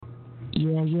Yeah.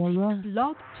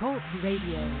 BlogTalk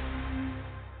Radio.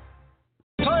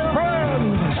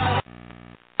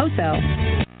 Also.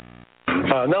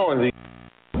 No,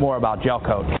 more about gel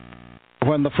coat.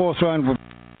 When the fourth round would...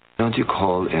 Don't you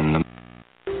call in the...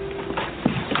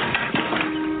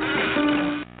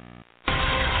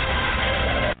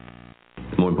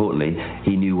 More importantly,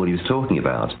 he knew what he was talking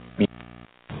about.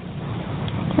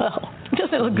 Well,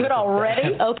 doesn't it look good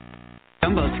already? Okay.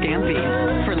 Jumbo scam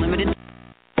fees for limited...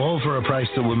 All for a price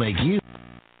that will make you...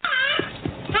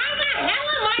 How the hell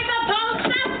am I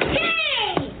supposed to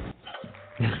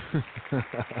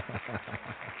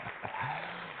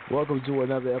pay? Welcome to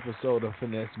another episode of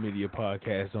Finesse Media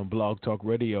Podcast on BlogTalk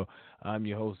Radio. I'm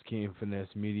your host, Ken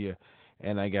FinesseMedia,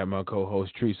 and I got my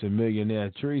co-host,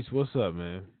 Triceamillionaire. Trice, what's up,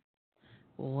 man?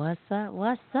 What's up?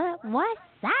 What's up, man?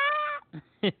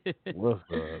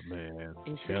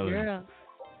 It's your girl.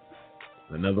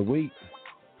 Another week.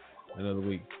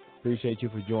 Appreciate you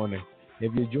for joining.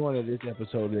 If you're joining, this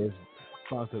episode is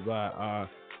sponsored by our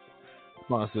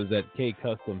sponsors at K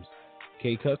Customs.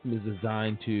 K Customs is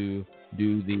designed to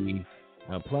do the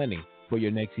planning for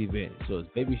your next event. So it's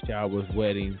baby showers,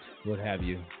 weddings, what have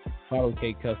you. Follow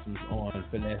K Customs on on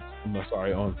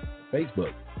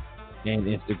Facebook and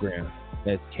Instagram.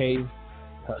 That's K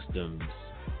Customs.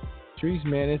 Trees,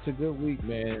 man, it's a good week,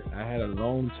 man. I had a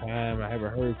long time. I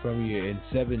haven't heard from you in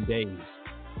 7 days.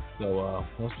 So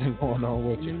what's been going on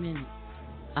with you?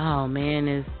 Oh, man,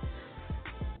 it's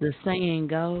the saying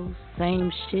goes,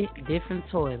 same shit, different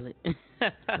toilet.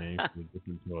 Same shit,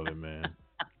 different toilet, man.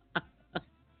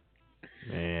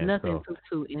 Nothing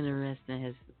too interesting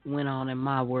has went on in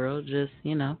my world. Just,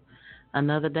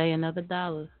 another day, another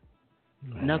dollar.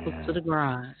 Man. Knuckles to the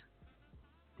grind.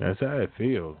 That's how I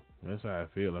feel.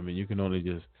 I mean, you can only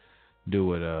just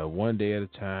do it one day at a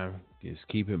time. Just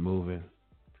keep it moving.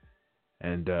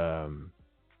 And,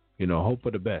 hope for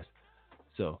the best.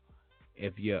 So,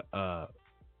 if you're on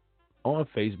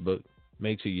Facebook,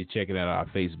 make sure you're checking out our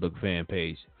Facebook fan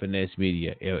page, Finesse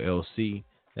Media LLC.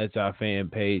 That's our fan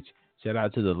page. Shout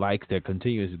out to the likes that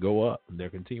continues to go up.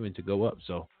 They're continuing to go up,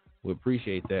 so we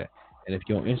appreciate that. And if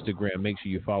you're on Instagram, make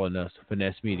sure you're following us,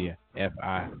 Finesse Media,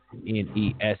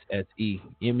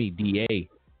 FINESSEMEDA.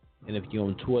 And if you're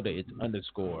on Twitter, it's _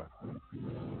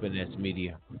 Finesse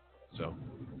Media. So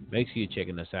make sure you're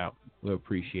checking us out. We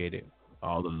appreciate it.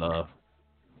 All the love.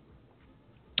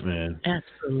 Man.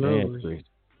 Absolutely.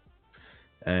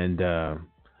 And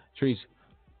Trees,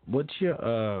 what's your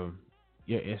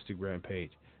Instagram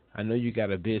page? I know you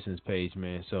got a business page,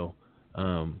 man. So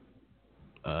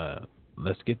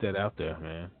let's get that out there,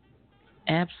 man.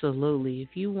 Absolutely.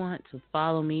 If you want to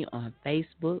follow me on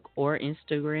Facebook or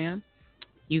Instagram,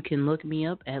 you can look me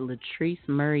up at Latrice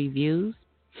Murray Views.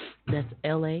 That's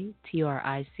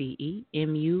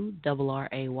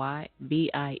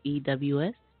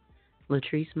LatriceMurrayBiews.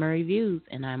 Latrice Murray Views,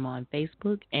 and I'm on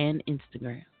Facebook and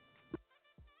Instagram.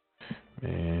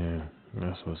 Man,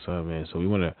 that's what's up, man. So we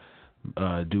want to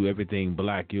do everything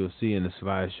black. You'll see in the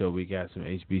slideshow we got some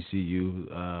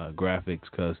HBCU graphics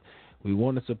because we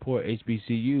want to support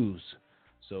HBCUs.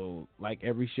 So like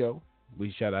every show,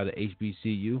 we shout out to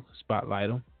HBCU, spotlight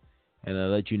them,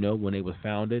 and let you know when they were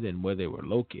founded and where they were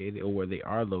located or where they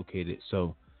are located.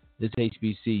 So this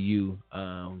HBCU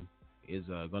is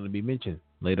going to be mentioned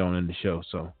later on in the show.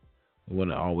 So we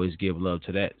want to always give love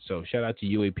to that. So shout out to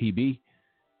UAPB,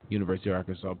 University of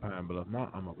Arkansas Pine Bluff, my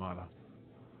alma mater.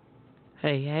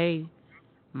 Hey,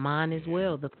 mine as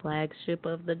well, the flagship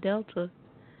of the Delta.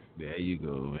 There you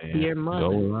go, man. Dear mother. Go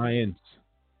Lions.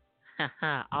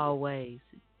 Always.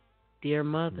 Dear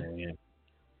mother.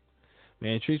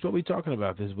 Man, Trees, what we talking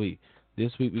about this week?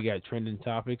 This week we got trending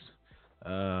topics. We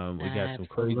got some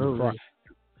crazy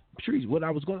Trees, what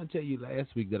I was going to tell you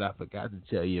last week that I forgot to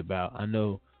tell you about, I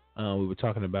know we were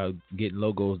talking about getting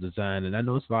logos designed, and I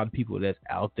know it's a lot of people that's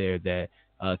out there that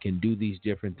can do these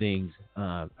different things.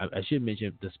 I should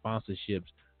mention the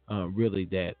sponsorships really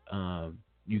that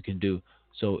you can do.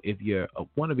 So if you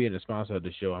want to be a sponsor of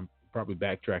the show, I'm probably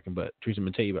backtracking, but Teresa, I'm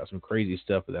going to tell you about some crazy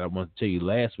stuff that I wanted to tell you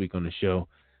last week on the show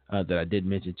that I did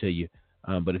mention to you.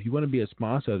 But if you want to be a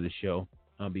sponsor of the show,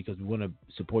 because we want to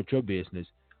support your business,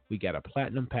 we got a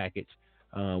platinum package,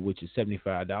 which is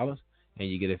 $75, and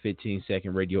you get a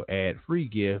 15-second radio ad free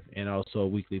gift and also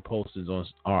weekly postings on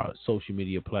our social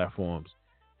media platforms.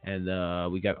 And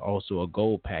we got also a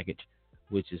gold package,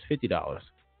 which is $50,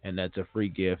 and that's a free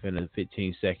gift and a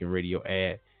 15-second radio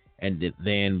ad. And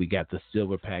then we got the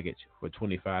silver package for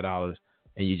 $25,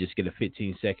 and you just get a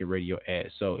 15-second radio ad.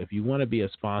 So if you want to be a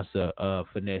sponsor of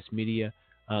Finesse Media,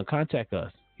 contact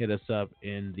us. Hit us up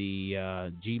in the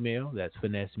Gmail. That's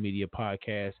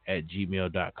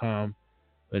FinesseMediaPodcast@gmail.com.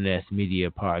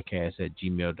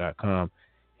 FinesseMediaPodcast@gmail.com,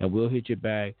 and we'll hit you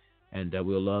back. And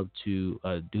we'll love to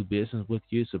do business with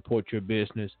you, support your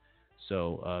business.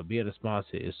 So being a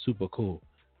sponsor is super cool.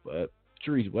 But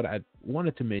Therese, what I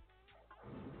wanted to mention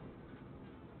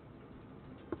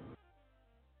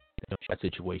that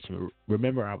situation.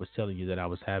 Remember, I was telling you that I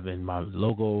was having my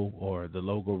logo or the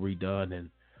logo redone and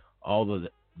all of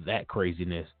that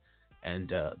craziness. And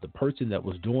the person that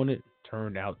was doing it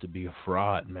turned out to be a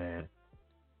fraud, man.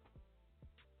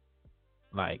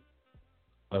 Like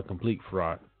a complete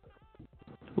fraud.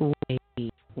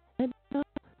 Wait, what?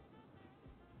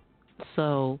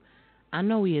 So, I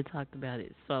know we had talked about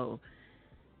it. So,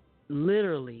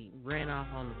 literally ran off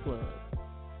on the plug.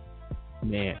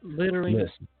 Man, literally,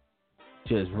 listen,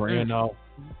 just ran off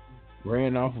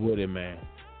with it, man.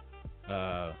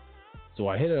 So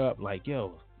I hit her up like,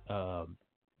 yo,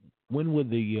 when would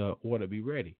the order be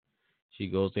ready? She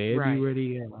goes, it'll be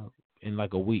ready in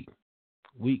like a week.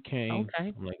 Week came.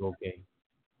 Okay. I'm like, okay.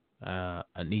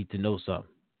 I need to know something.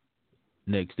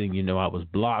 Next thing you know, I was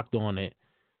blocked on it.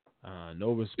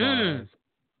 No response.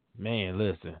 Man,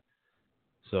 listen.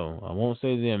 So I won't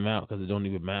say the amount because it don't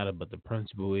even matter. But the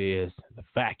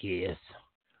fact is,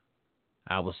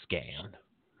 I was scammed.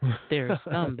 They're a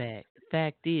scumbag. The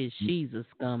fact is, she's a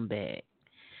scumbag.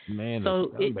 Man,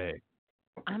 so a scumbag.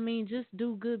 I mean, just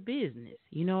do good business.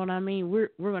 You know what I mean? We're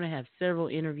going to have several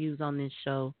interviews on this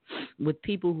show with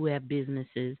people who have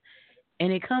businesses.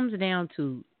 And it comes down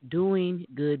to doing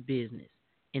good business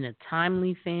in a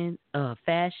timely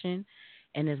fashion.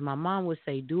 And as my mom would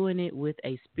say, doing it with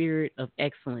a spirit of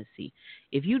excellency.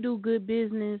 If you do good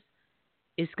business,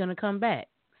 it's going to come back.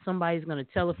 Somebody's going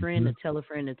to tell a friend to tell a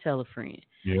friend to tell a friend.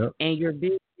 Yep. And your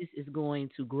business is going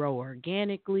to grow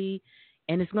organically,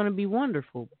 and it's going to be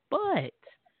wonderful. But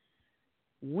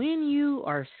when you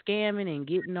are scamming and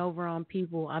getting over on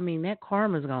people, I mean, that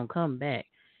karma is going to come back.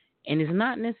 And it's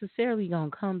not necessarily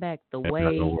going to come back the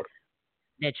way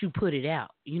that you put it out.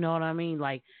 You know what I mean?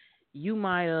 Like, she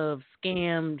might have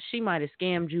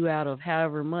scammed you out of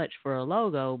however much for a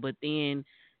logo, but then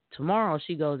tomorrow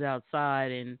she goes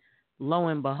outside and lo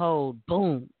and behold,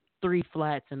 boom, 3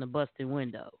 flats and a busted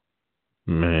window.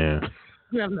 Man.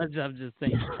 I'm just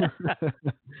saying.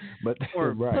 But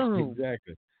or right, boom,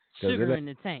 exactly. Sugar in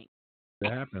the tank.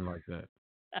 It happened like that.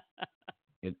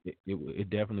 It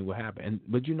definitely will happen.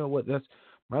 But you know what? That's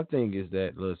my thing is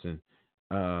that, listen,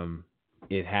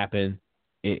 it happened.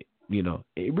 It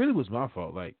really was my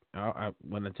fault. Like I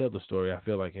when I tell the story, I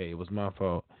feel like, hey, it was my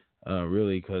fault,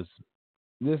 really, because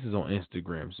this is on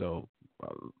Instagram. So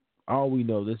all we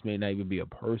know, this may not even be a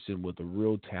person with a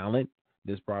real talent.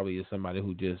 This probably is somebody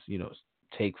who just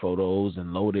take photos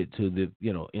and load it to the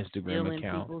Instagram Stealing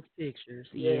account. People's pictures.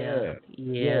 Yeah.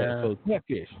 So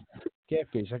catfish.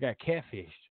 I got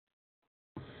catfished.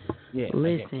 Yeah.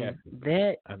 Listen,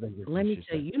 let me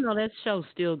tell you, that show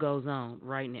still goes on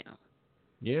right now.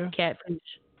 Yeah.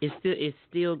 Catfish. It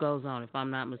still goes on, if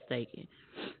I'm not mistaken.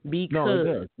 Because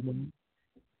no, it does.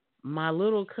 My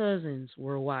little cousins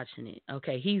were watching it.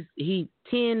 Okay, he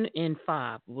 10 and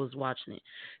 5 was watching it.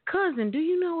 Cousin, do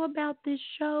you know about this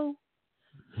show?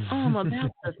 About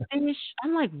the fish.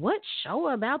 I'm like, what show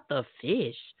about the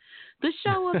fish? The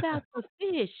show about the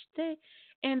fish.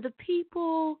 And the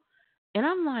people. And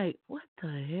I'm like, what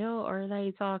the hell are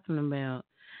they talking about?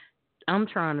 I'm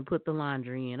trying to put the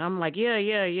laundry in. I'm like, yeah.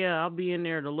 I'll be in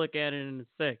there to look at it in a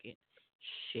second.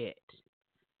 Shit.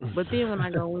 But then when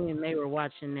I go in, they were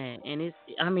watching that. And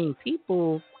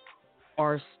people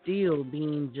are still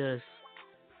being just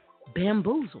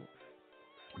bamboozled.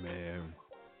 Man.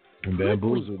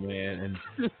 Bamboozled, man.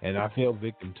 And I fell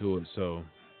victim to it. So,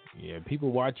 yeah,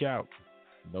 people watch out.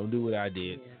 Don't do what I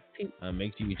did. Yeah.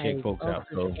 Make sure you check folks out.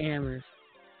 So. Scammers.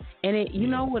 And you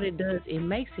know what it does? It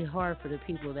makes it hard for the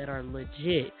people that are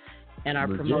legit and are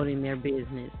promoting their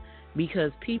business,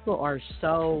 because people are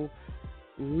so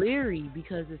leery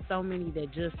because there's so many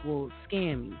that just will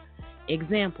scam you.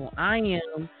 Example, I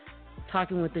am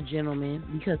talking with a gentleman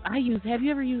because have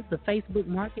you ever used the Facebook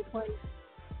Marketplace?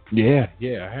 Yeah,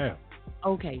 I have.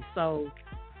 Okay, so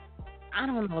I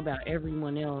don't know about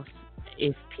everyone else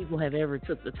if people have ever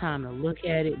took the time to look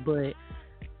at it, but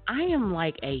I am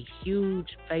like a huge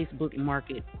Facebook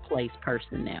Marketplace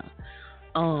person now.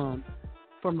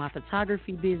 For my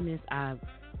photography business, I've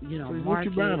what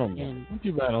you buying on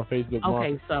Facebook?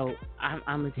 Okay, so I'm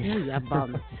gonna tell you, I bought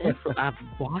several. I've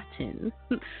bought. Facebook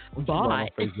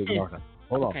Market.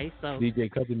 Hold on. Okay, so DJ,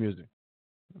 cut the music.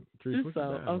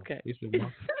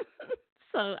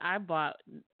 So I bought.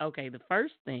 Okay, the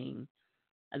first thing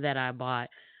that I bought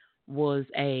was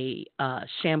a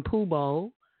shampoo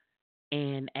bowl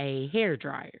and a hair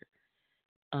dryer.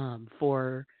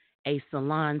 for a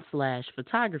salon /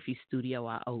 photography studio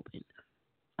I opened.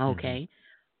 Okay.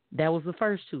 That was the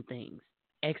first two things.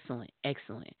 Excellent.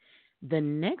 The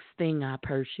next thing I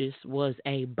purchased was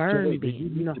a burn bin. Did you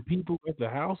meet the people at the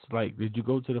house? Like, did you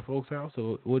go to the folks' house,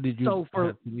 or what did you? So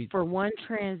for one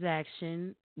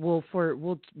transaction,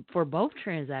 for both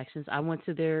transactions, I went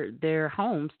to their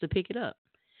homes to pick it up.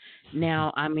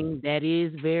 Now, I mean, that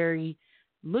is very.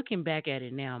 Looking back at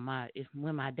it now,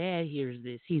 when my dad hears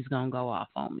this, he's gonna go off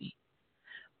on me.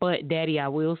 But Daddy, I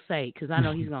will say, because I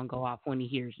know he's gonna go off when he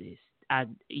hears this. I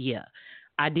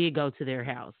did go to their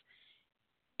house.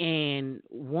 And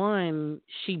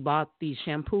she bought the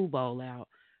shampoo bowl out.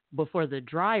 But for the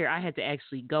dryer, I had to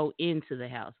actually go into the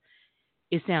house.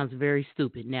 It sounds very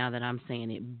stupid now that I'm saying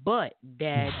it. But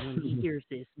Dad, when he hears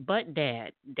this,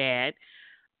 Dad,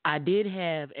 I did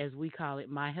have, as we call it,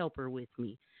 my helper with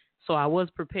me. So I was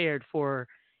prepared for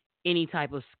any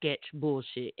type of sketch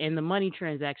bullshit. And the money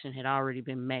transaction had already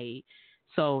been made.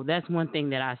 So that's one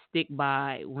thing that I stick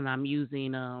by when I'm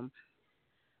using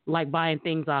like buying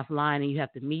things offline and you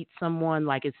have to meet someone.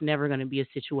 Like, it's never going to be a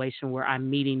situation where I'm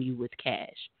meeting you with cash.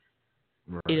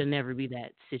 Right. It'll never be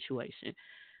that situation.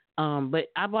 But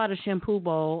I bought a shampoo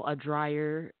bowl, a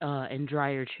dryer, and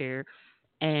dryer chair.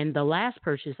 And the last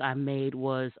purchase I made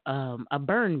was a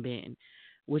burn bin,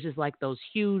 which is like those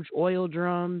huge oil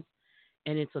drums.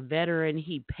 And it's a veteran.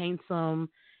 He paints them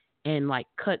and like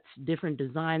cuts different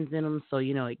designs in them. So,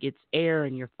 it gets air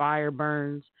and your fire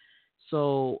burns.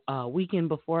 So weekend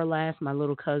before last, my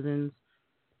little cousins,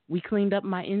 we cleaned up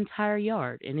my entire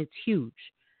yard, and it's huge.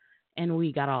 And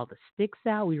we got all the sticks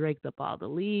out. We raked up all the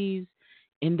leaves.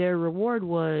 And their reward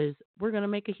was, we're going to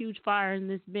make a huge fire in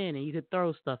this bin, and you could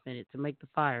throw stuff in it to make the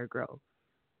fire grow.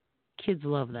 Kids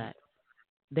love that.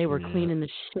 They were cleaning the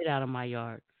shit out of my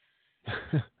yard.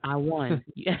 I won.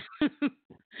 Yeah.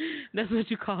 That's what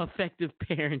you call effective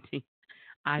parenting.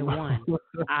 I won.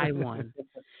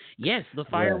 Yes, the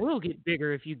fire will get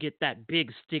bigger if you get that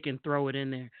big stick and throw it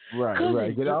in there.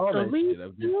 Right. Get all that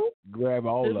shit. Grab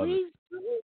all of it.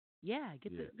 Too. Yeah,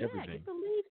 get the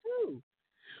leaves too.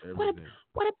 Everything.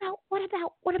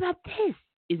 What about this?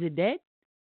 Is it dead?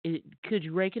 Could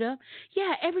you rake it up?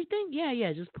 Yeah, everything.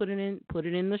 Yeah. Just put it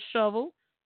in the shovel.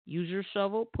 Use your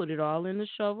shovel. Put it all in the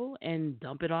shovel and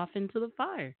dump it off into the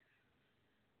fire.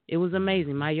 It was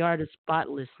amazing. My yard is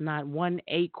spotless. Not one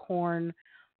acorn,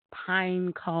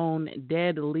 pine cone,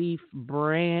 dead leaf,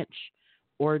 branch,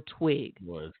 or twig.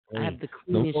 I have the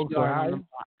cleanest yard on the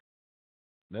block.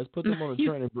 Let's put them on the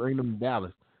train and bring them to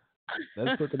Dallas.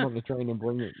 Let's put them on the train and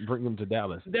bring them to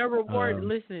Dallas. Their reward,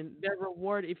 their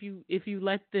reward, if you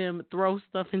let them throw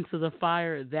stuff into the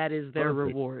fire, that is their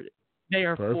reward. They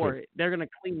are for it. They're going to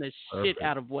clean the shit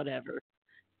out of whatever.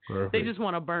 Perfect. They just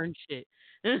want to burn shit.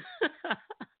 And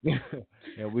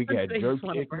we got jerk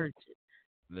chicken.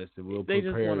 Listen, we'll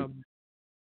prepare.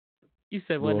 You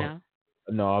said what now?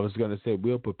 No, I was going to say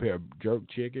we'll prepare jerk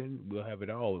chicken. We'll have it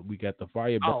all. We got the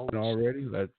fire burning already.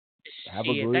 Let's have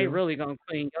a grill. They really going to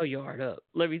clean your yard up.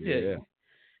 Let me tell you.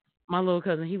 My little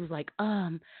cousin, he was like,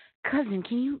 cousin,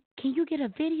 can you get a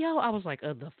video? I was like,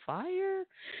 the fire?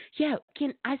 Yeah,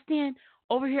 can I stand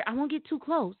over here? I won't get too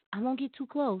close.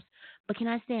 But can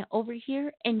I stand over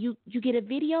here and you get a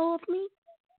video of me?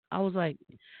 I was like,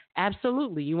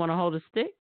 absolutely. You want to hold a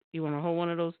stick? You want to hold one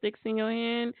of those sticks in your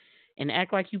hand and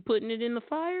act like you putting it in the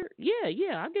fire?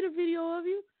 Yeah, I'll get a video of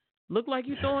you. Look like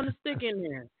you throwing a stick in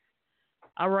there.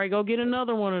 All right, go get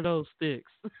another one of those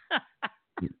sticks.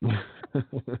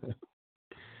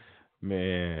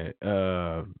 Man,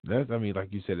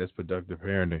 like you said, that's productive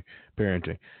parenting.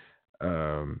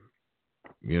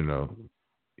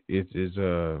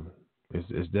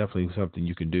 It's definitely something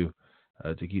you can do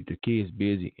to keep the kids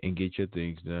busy and get your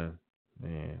things done,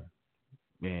 man.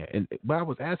 But I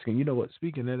was asking, you know what?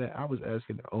 Speaking of that, I was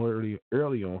asking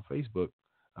early on Facebook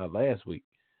last week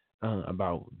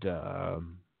about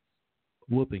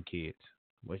whooping kids.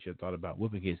 What's your thought about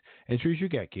whooping kids? And Trish, you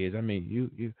got kids. I mean, you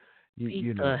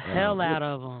know the hell out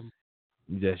of them.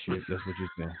 That's what you're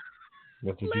saying.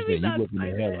 That's what you're saying. You whipping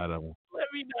the hell out of them. Let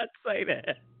me not say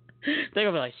that. They're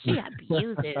gonna be like, she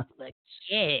abuses the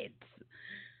kids.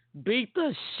 Beat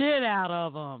the shit out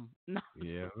of them. No.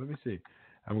 Yeah, let me see.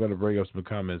 I'm gonna bring up some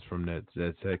comments from that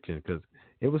section because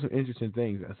it was some interesting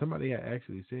things. Somebody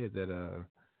actually said that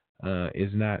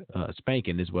it's not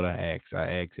spanking is what I asked.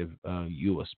 I asked if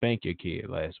you will spank your kid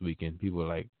last week, and people were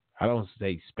like, I don't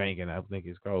say spanking. I think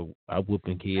it's called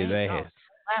whooping kids' ass.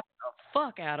 Slap the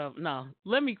fuck out of them. No,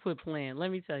 let me quit playing. Let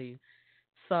me tell you.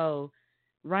 So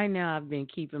right now I've been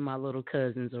keeping my little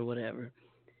cousins or whatever.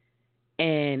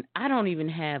 And I don't even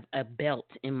have a belt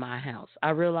in my house.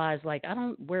 I realized, like, I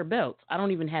don't wear belts. I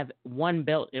don't even have one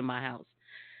belt in my house.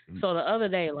 So the other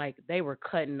day, like, they were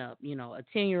cutting up, you know, a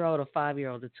 10-year-old, a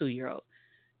 5-year-old, a 2-year-old.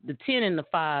 The 10 and the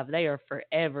 5, they are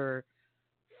forever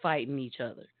fighting each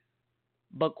other.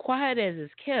 But quiet as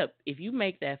it's kept, if you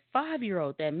make that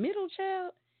 5-year-old, that middle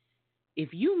child, if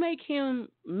you make him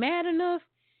mad enough,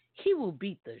 he will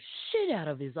beat the shit out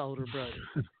of his older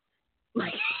brother.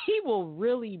 Like, he will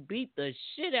really beat the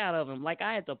shit out of him. Like,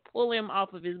 I had to pull him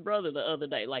off of his brother the other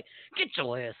day. Like, get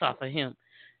your ass off of him.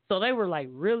 So they were, like,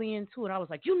 really into it. I was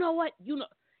like, you know what? You know,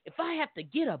 if I have to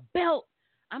get a belt,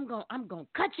 I'm gonna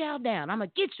cut y'all down. I'm going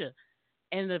to get you.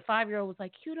 And the 5-year-old was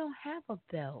like, you don't have a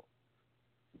belt.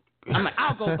 I'm like,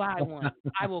 I'll go buy one.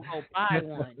 I will go buy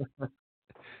one.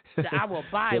 I will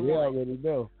buy one. They already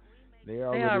know. They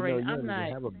already know you don't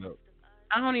even have a belt.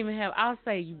 I don't even have. I'll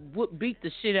say you beat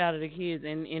the shit out of the kids,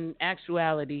 and in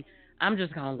actuality, I'm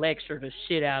just gonna lecture the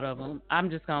shit out of them. I'm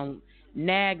just gonna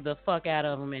nag the fuck out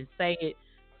of them and say it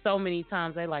so many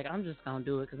times. They like, I'm just gonna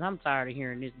do it because I'm tired of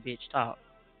hearing this bitch talk.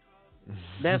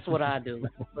 That's what I do.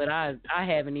 But I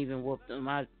haven't even whooped them.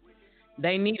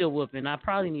 They need a whooping. I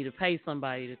probably need to pay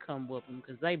somebody to come whoop them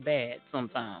because they bad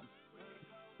sometimes.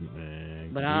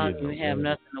 Man, but I don't even have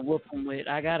nothing to whoop them with.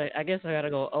 I guess I gotta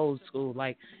go old school.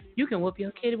 Like, you can whoop your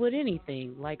kid with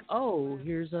anything. Like, oh,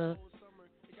 here's a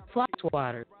fly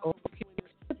swatter. Or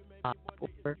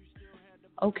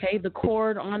okay, the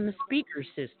cord on the speaker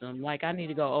system. Like, I need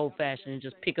to go old fashioned and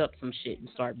just pick up some shit and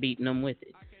start beating them with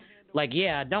it. Like,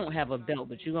 yeah, I don't have a belt,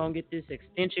 but you gonna get this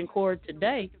extension cord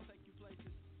today.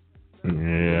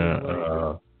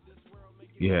 Yeah.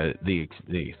 Yeah, the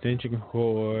extension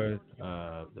cord,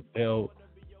 the belt.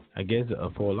 I guess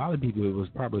for a lot of people, it was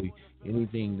probably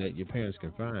anything that your parents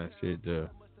can find shit to,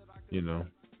 you know,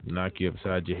 knock you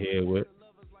upside your head with,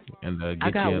 and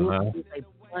get you in line. I got with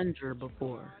a plunger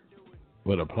before.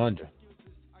 With a plunger?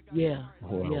 Yeah,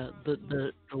 yeah.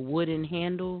 The wooden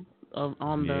handle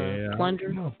on the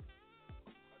plunger.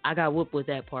 I got whooped with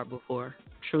that part before.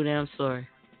 True damn story.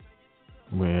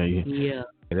 Well, yeah.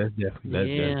 That's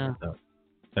definitely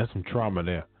that's some trauma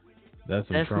there. That's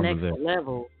trauma next there.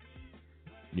 level.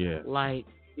 Yeah. Like,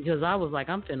 because I was like,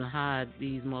 I'm finna hide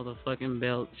these motherfucking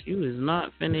belts. You is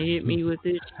not finna hit me with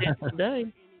this shit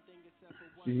today.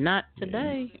 Not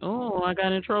today. Yeah. Oh, I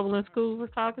got in trouble in school for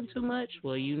talking too much.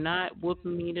 Well, you not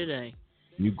whooping me today.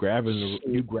 You grabbing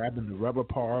the rubber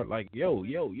part like yo,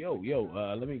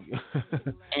 let me.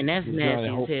 And that's nasty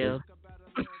as hell.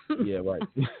 Yeah, right.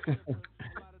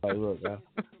 Like, look,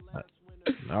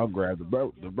 I'll grab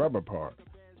the rubber part.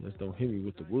 Just don't hit me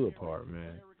with the wood part,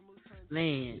 man.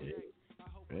 Man. Yeah.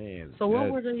 Man. So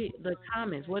what were the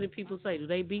comments? What did people say? Do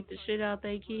they beat the shit out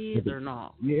their kids or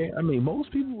not? Yeah, I mean,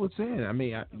 most people were saying. I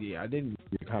mean, I didn't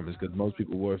read the comments because most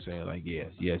people were saying like, yes,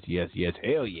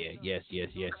 hell yeah, yes.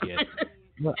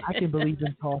 Well, I can believe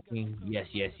in talking. Yes.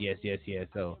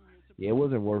 So yeah, it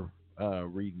wasn't worth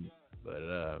reading,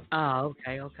 but. Oh,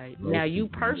 okay. Now, you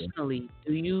personally,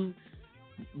 do you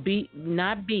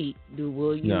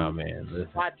will you no, man,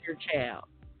 watch your child?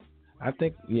 I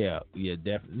think, yeah,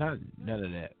 definitely. None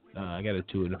of that. I got a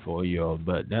 2 and a 4-year-old,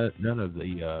 but none of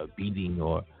the beating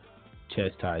or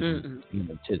chastising,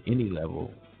 to any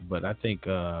level. But I think,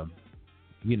 a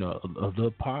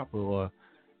little pop or,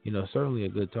 certainly a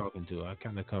good talking to. I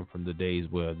kind of come from the days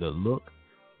where the look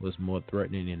was more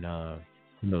threatening and,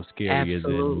 scarier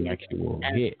than the actual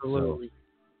hit. So,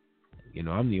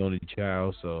 I'm the only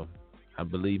child, so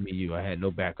believe me, I had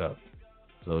no backup.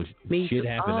 So shit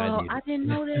happened. I didn't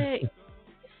know that. Ken,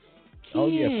 oh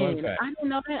yeah, fun fact. I didn't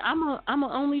know that. I'm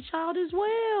an only child as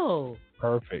well.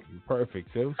 Perfect.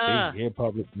 So here,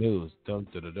 public news. Dum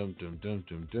dum dum dum dum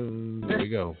dum dum. There we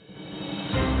go.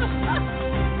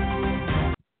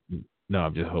 No,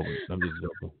 I'm just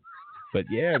joking. But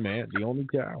yeah, man, the only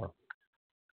child.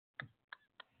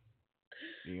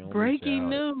 Breaking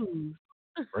news.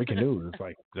 Breaking news. It's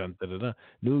like dun, dun, dun, dun.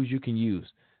 News you can use.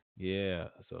 Yeah,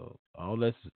 so all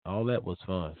that was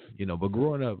fun, But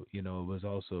growing up, it was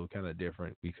also kind of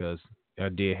different because I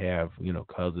did have,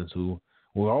 cousins who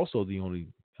were also the only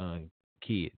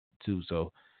kid too.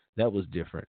 So that was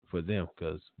different for them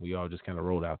because we all just kind of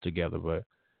rolled out together. But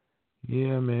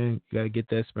yeah, man, you gotta get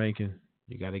that spanking.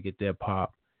 You gotta get that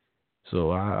pop.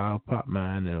 So I'll pop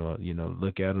mine and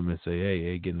look at them and say,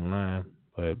 hey, get in line.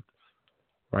 But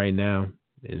right now,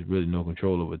 there's really no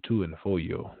control over 2 and a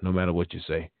 4-year-old, no matter what you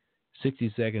say.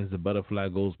 60 seconds, the butterfly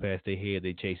goes past their head,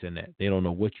 they chasing that. They don't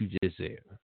know what you just said.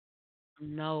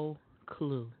 No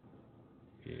clue.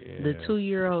 Yeah. The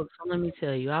 2-year-old, so let me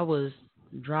tell you, I was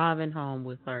driving home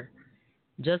with her.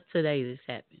 Just today this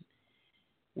happened.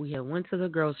 We had went to the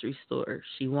grocery store.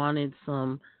 She wanted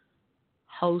some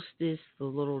Hostess, the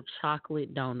little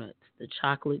chocolate donuts, the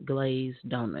chocolate glazed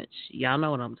donuts. Y'all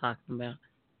know what I'm talking about.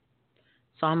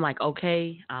 So I'm like,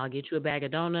 okay, I'll get you a bag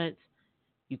of donuts.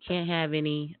 You can't have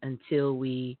any until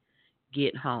we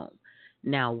get home.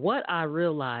 Now, what I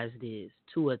realized is,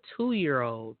 to a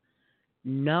 2-year-old,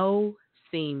 no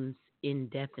seems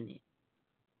indefinite.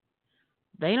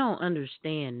 They don't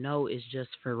understand no is just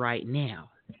for right now.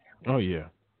 Oh, yeah.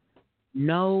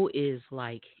 No is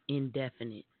like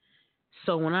indefinite.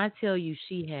 So when I tell you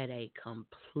she had a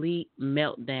complete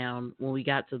meltdown when we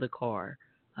got to the car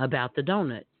about the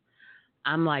donuts,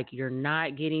 I'm like, you're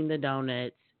not getting the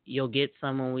donuts. You'll get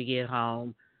some when we get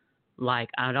home. Like,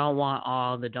 I don't want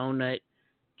all the donut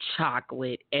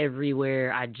chocolate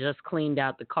everywhere. I just cleaned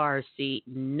out the car seat.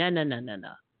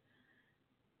 No.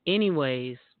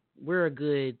 Anyways, we're a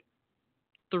good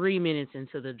 3 minutes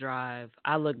into the drive.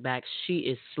 I look back. She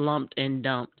is slumped and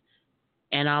dumped.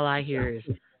 And all I hear is,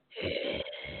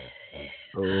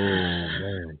 oh,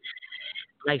 man.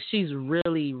 Like, she's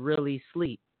really, really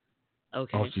asleep.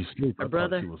 Okay. Oh, she's asleep. Her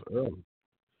brother, she was early.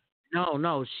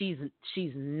 No, she's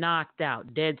knocked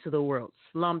out, dead to the world,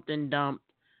 slumped and dumped,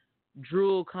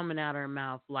 drool coming out her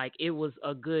mouth. Like, it was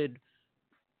a good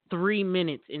 3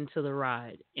 minutes into the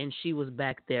ride, and she was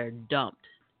back there dumped,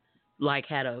 like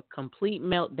had a complete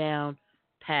meltdown,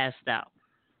 passed out.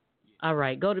 All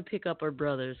right, go to pick up her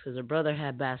brothers because her brother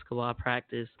had basketball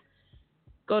practice.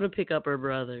 Go to pick up her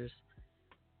brothers.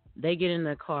 They get in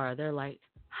the car. They're like,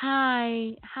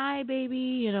 hi, baby,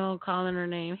 you know, calling her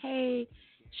name. Hey.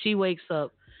 She wakes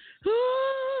up. Donuts.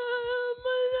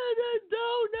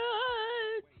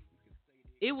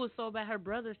 It was so bad. Her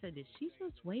brother said, did she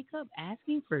just wake up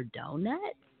asking for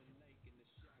donuts?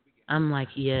 I'm like,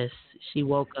 yes. She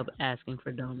woke up asking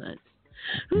for donuts.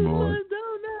 Donuts.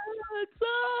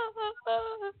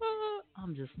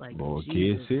 I'm just like, boy, Jesus,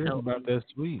 kids serious about that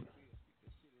sweet.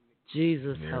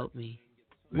 Jesus, help me.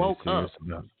 Woke up.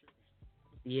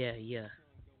 Yeah.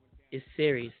 It's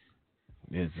serious.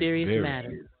 It's serious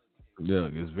matter.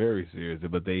 Look, it's very serious,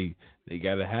 but they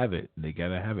gotta have it. They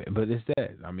gotta have it. But it's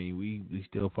that. I mean, we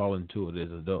still fall into it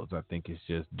as adults. I think it's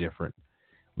just different.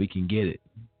 We can get it.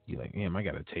 You're like, damn, I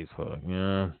got a taste for it.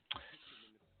 Yeah.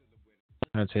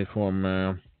 I taste for them,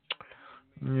 man.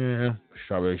 Yeah,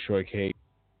 strawberry shortcake.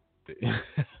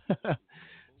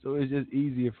 So it's just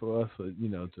easier for us,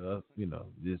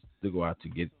 just to go out to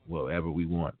get whatever we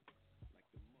want.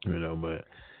 But.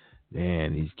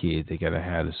 Man, these kids, they got to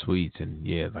have the sweets. And,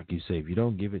 yeah, like you say, if you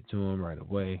don't give it to them right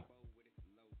away,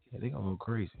 they're going to go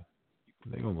crazy.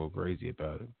 They're going to go crazy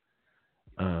about it.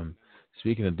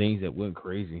 Speaking of things that went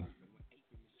crazy,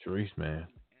 Therese, man,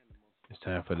 it's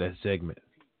time for that segment.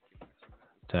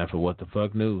 Time for What the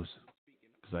Fuck News.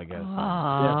 Because I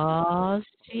got some.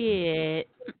 Shit.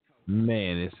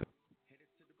 Man, it's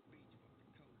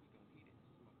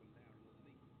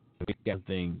a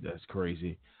thing that's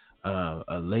crazy.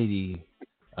 A lady,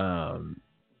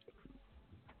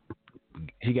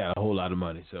 she got a whole lot of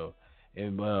money. So,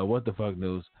 and What the Fuck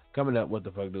News coming up. What the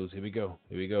Fuck News? Here we go,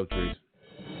 Trees.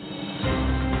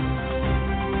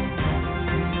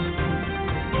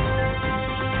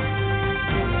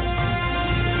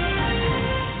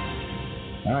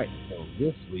 All right. So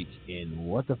this week in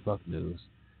What the Fuck News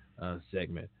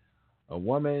segment, a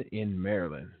woman in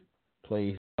Maryland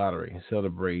plays lottery and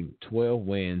celebrating 12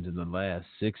 wins in the last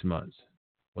 6 months,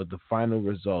 with the final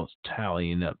results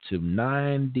tallying up to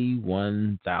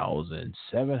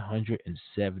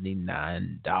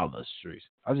 $91,779.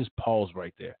 I'll just pause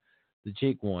right there. The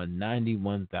chick won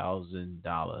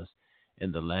 $91,000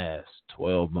 in the last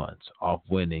 12 months off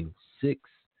winning 6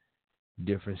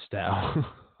 different styles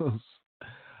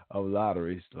of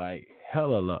lotteries, like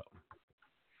hella low.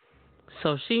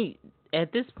 So she,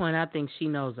 at this point, I think she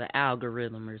knows the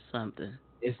algorithm or something.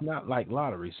 It's not like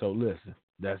lottery. So listen,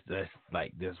 that's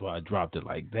why I dropped it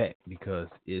like that, because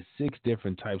it's 6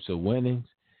 different types of winnings,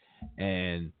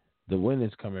 and the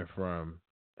winnings coming from,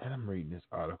 and I'm reading this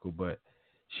article, but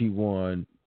she won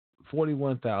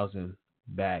 $41,000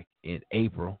 back in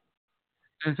April.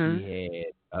 Mm-hmm. She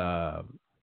had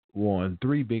won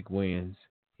 3 big wins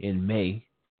in May,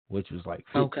 which was like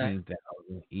 $15,000,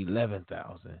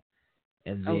 $11,000.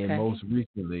 And then most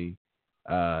recently,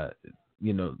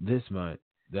 this month,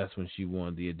 that's when she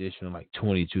won the additional like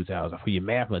 $22,000. For your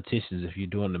mathematicians, if you're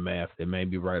doing the math, it may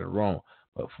be right or wrong,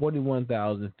 but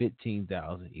 $41,000,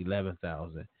 $15,000,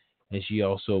 $11,000, and she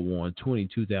also won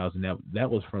 $22,000. That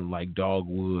was from like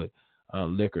Dogwood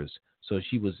Liquors. So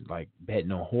she was like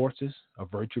betting on horses, a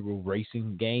virtual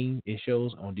racing game. It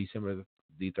shows on December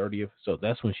the 30th. So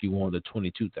that's when she won the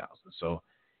 $22,000. So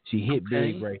She hit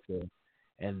big right there.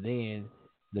 And then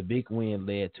the big win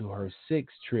led to her 6th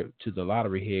trip to the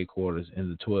lottery headquarters in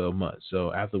the 12 months.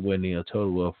 So after winning a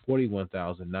total of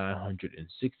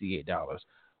 $41,968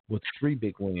 with 3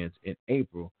 big wins in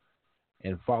April,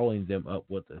 and following them up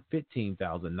with the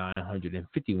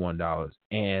 $15,951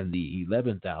 and the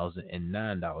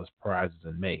 $11,009 prizes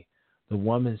in May. The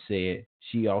woman said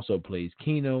she also plays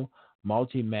Keno,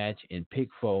 multi-match, and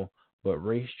Pick-4, but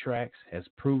racetracks has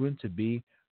proven to be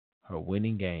her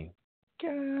winning game.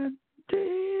 God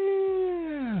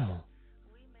damn.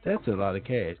 That's a lot of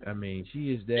cash. I mean,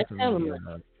 she is definitely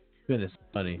spending some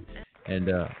money. And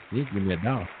you give me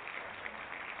 $1.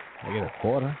 I get a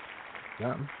quarter,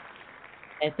 something.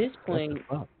 At this point,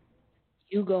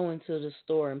 you go into the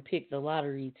store and pick the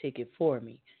lottery ticket for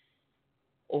me,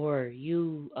 or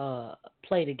you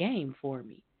play the game for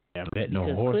me. Yeah, betting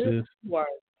on horses. You are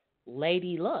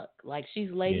Lady Luck, like she's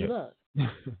Lady Luck.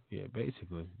 Yeah,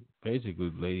 basically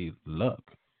Lady Luck.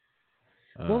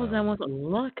 What was that one?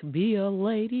 Luck be a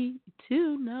lady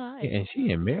tonight. Yeah, and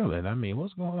she in Maryland. I mean,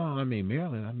 what's going on? I mean,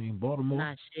 Maryland. I mean, Baltimore.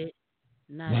 Not shit.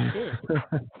 I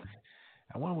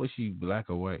wonder was she black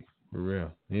or white. For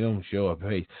real. They don't show her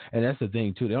face. And that's the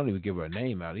thing, too. They don't even give her a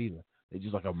name out either. They're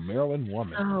just like a Maryland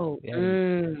woman. Oh,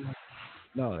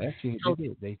 No, actually,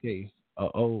 they say,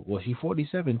 well, she's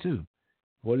 47, too.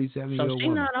 47 so year old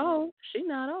she's not old. She's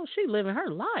not old. She's living her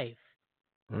life.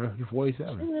 She's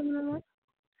 47. She's living her life.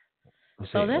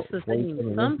 So that's the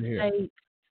thing. Some states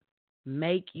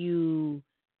make you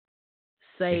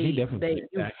say that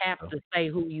you have to say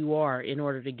who you are in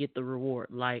order to get the reward.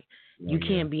 Like, you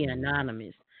can't be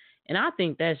anonymous. And I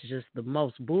think that's just the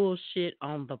most bullshit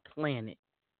on the planet.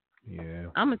 Yeah.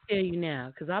 I'm going to tell you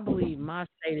now, because I believe my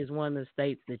state is one of the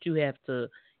states that you have to,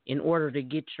 in order to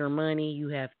get your money, you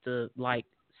have to, like,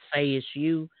 say it's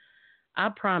you. I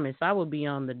promise I will be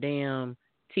on the damn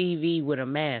TV with a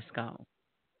mask on.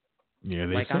 Yeah,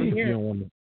 they like say if you don't want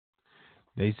to.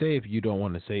 They say if you don't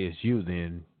want to say it's you,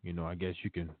 then I guess you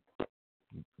can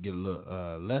get a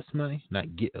little less money.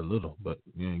 Not get a little, but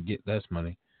get less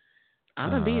money. I'm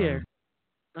gonna be there.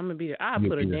 I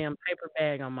put a damn paper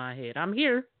bag on my head. I'm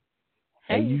here.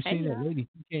 Hey, you seen that lady?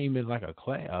 She came in like a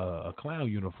clown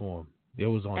uniform. It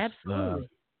was on. Absolutely.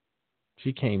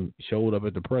 She showed up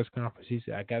at the press conference. She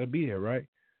said, "I gotta be there, right?"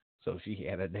 So she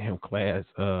had a damn class.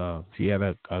 She had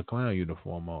a clown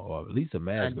uniform on, or at least a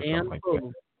mask or something like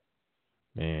that.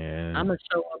 Man, I'm gonna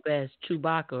show up as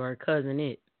Chewbacca or Cousin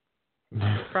It.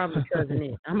 Probably Cousin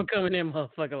It. I'm gonna come in there,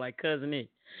 motherfucker, like Cousin It.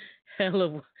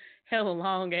 Hella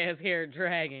long ass hair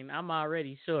dragon. I'm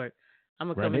already short. I'm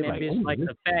gonna come in that bitch like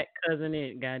the fat Cousin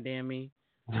It. Goddamn me.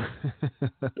 And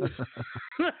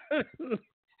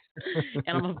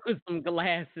I'm gonna put some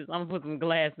glasses.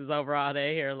 Over all that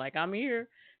hair. Like, I'm here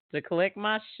to collect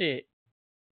my shit.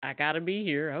 I gotta be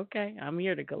here. Okay, I'm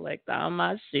here to collect all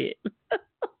my shit.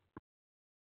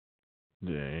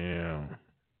 Damn.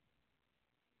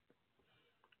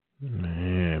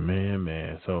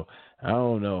 Man. So I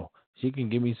don't know. She can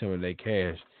give me some of that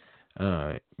cash.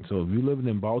 So if you're living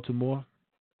in Baltimore,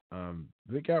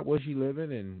 look out where she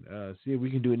living and see if we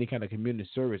can do any kind of community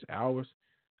service hours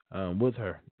with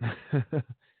her. Because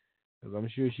I'm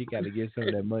sure she got to get some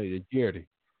of that money to charity.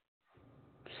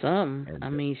 Something.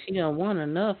 I mean, she don't want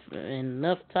enough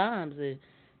times that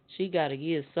she got to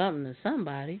give something to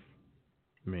somebody.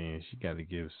 Man, she got to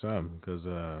give something because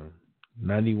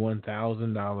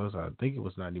 $91,000. I think it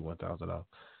was $91,000.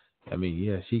 I mean,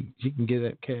 yeah, she can get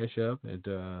that cash up and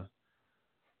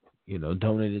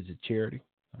donate it to charity.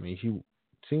 I mean, she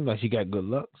seems like she got good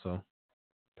luck, so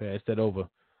pass that over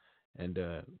and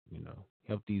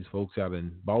help these folks out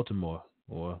in Baltimore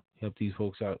or help these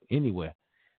folks out anywhere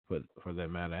for that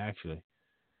matter, actually.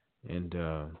 And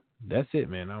that's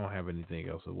it, man. I don't have anything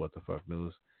else of What the Fuck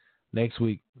News. Next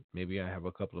week, maybe I have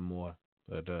a couple of more,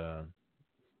 but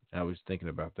I was thinking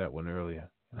about that one earlier,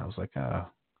 and I was like,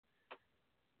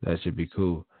 that should be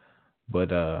cool.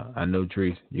 But I know,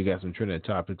 Treese, you got some trending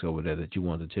topics over there that you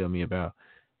want to tell me about,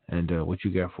 and what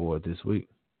you got for this week.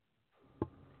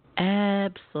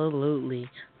 Absolutely.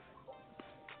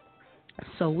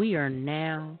 So we are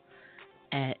now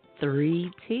at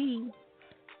 3T,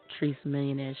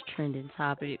 Triceamillionaire's trending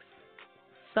topics.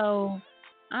 So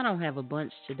I don't have a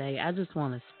bunch today. I just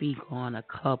want to speak on a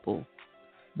couple.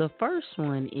 The first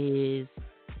one is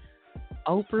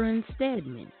Oprah and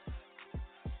Stedman.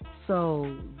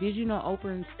 So, did you know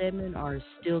Oprah and Stedman are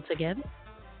still together?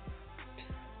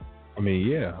 I mean,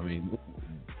 yeah. I mean,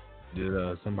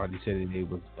 did somebody say that they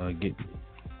was getting?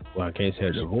 Well, I can't say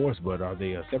a divorce, but are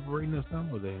they separating or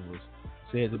something? Or they was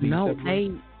said to be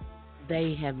separated? No,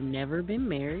 they have never been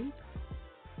married.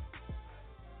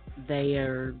 they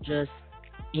are just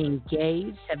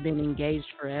engaged, have been engaged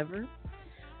forever.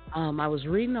 I was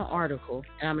reading an article,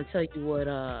 and I'm going to tell you what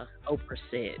Oprah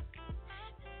said.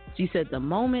 She said, the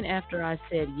moment after I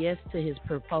said yes to his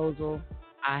proposal,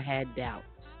 I had doubts.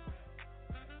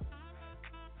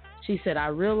 She said, I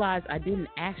realized I didn't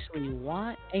actually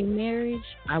want a marriage.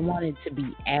 I wanted to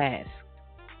be asked.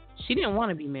 She didn't want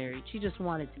to be married. She just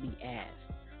wanted to be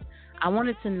asked. I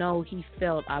wanted to know he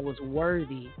felt I was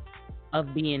worthy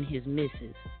of being his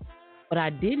missus. But I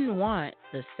didn't want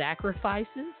the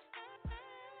sacrifices,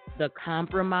 the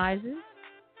compromises,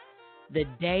 the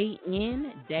day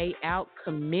in, day out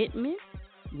commitment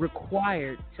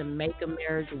required to make a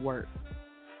marriage work.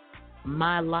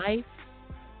 My life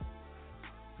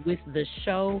with the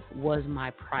show was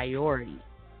my priority,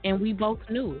 and we both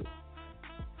knew it.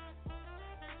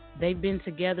 They've been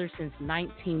together since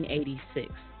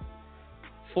 1986.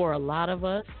 For a lot of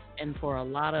us and for a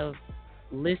lot of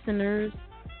listeners,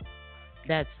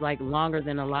 that's like longer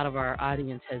than a lot of our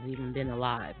audience has even been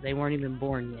alive. They weren't even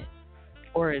born yet.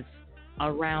 Or it's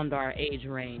around our age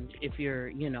range if you're,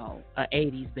 a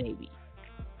 80s baby.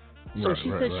 So she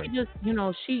said she just,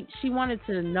 she wanted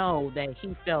to know that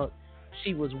he felt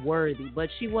she was worthy, but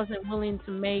she wasn't willing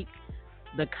to make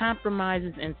the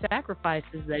compromises and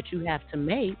sacrifices that you have to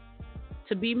make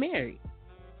to be married.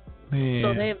 Man.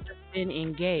 So they've just been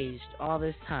engaged all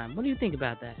this time. What do you think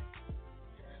about that?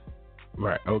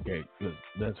 Right. Okay.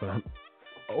 That's what I'm.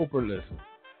 Oprah, listen.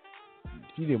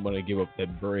 She didn't want to give up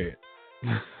that bread.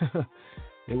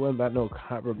 It wasn't about no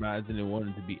compromising. It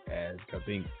wanted to be asked. I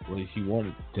think what she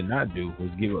wanted to not do was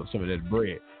give up some of that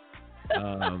bread.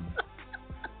 And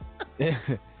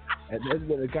that's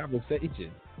been a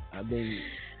conversation. I mean,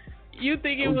 you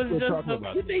think it was just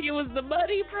you think it was the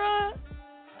money, bro?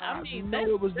 I mean,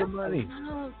 it was the money.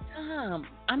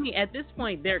 I mean, at this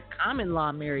point, they're common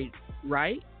law married,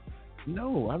 right?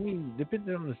 No, I mean,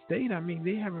 depending on the state, I mean,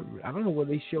 they haven't. I don't know where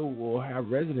they show or have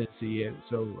residency at.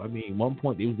 So, I mean, at one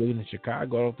point they was living in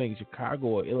Chicago. I don't think Chicago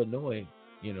or Illinois,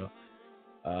 is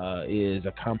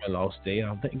a common law state. I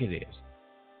don't think it is.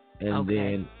 And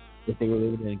then if they were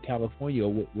living in California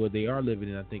or where they are living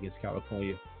in, I think it's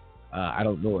California. I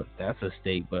don't know if that's a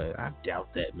state, but I doubt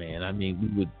that, man. I mean, we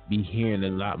would be hearing a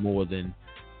lot more than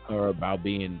her about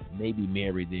being maybe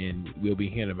married than we'll be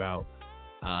hearing about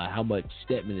how much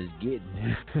Stedman is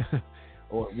getting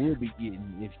or will be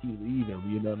getting if she leave him,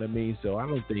 you know what I mean? So I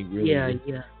don't think really.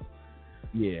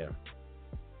 Yeah.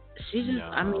 She just,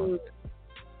 no.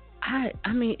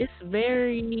 I mean, it's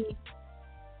very,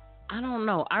 I don't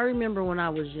know. I remember when I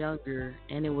was younger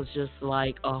and it was just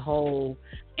like a whole,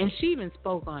 and she even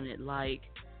spoke on it, like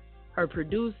her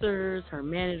producers, her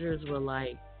managers were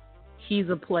like, he's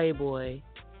a playboy.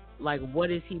 Like, what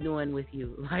is he doing with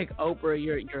you? Like, Oprah,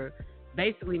 you're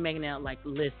basically making it out like,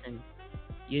 listen,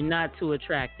 you're not too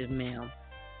attractive, ma'am.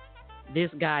 This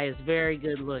guy is very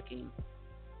good looking.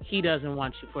 He doesn't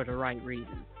want you for the right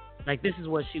reasons. Like, this is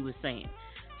what she was saying.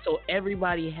 So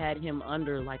everybody had him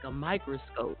under like a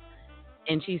microscope.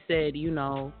 And she said,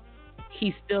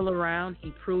 he's still around.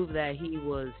 He proved that he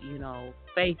was,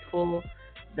 faithful,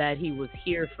 that he was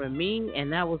here for me,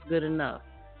 and that was good enough.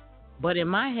 But in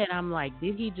my head, I'm like,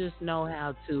 did he just know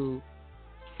how to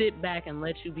sit back and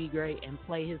let you be great and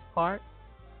play his part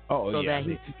that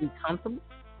he could be comfortable?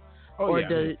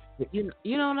 You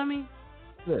know what I mean?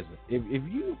 Listen, if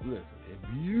you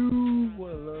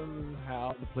want to learn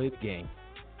how to play the game,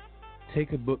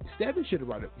 take a book. Stedman should have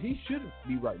written it. He shouldn't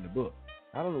be writing a book.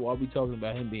 I don't know why we talking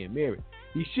about him being married.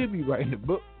 He should be writing a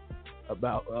book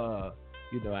about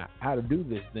how to do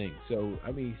this thing. So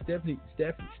I mean, Stephanie,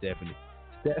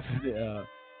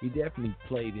 he definitely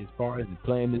played his part and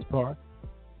playing his part.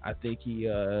 I think he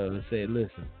said,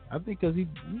 listen, I think because he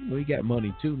got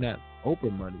money too, not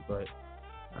Oprah money, but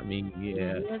I mean, he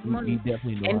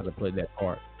definitely know how to play that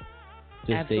part.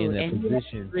 Just stay in that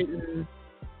position.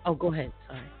 Oh, go ahead.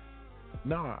 Sorry.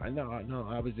 No.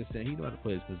 I was just saying he know how to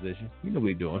play his position. You know what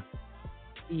he's doing.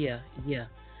 Yeah.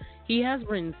 He has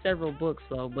written several books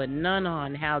though, but none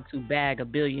on how to bag a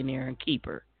billionaire and keep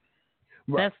her.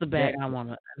 Right. That's the bag I want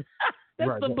to.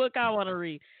 That's the book I want to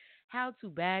read. How to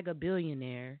bag a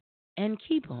billionaire and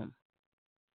keep him.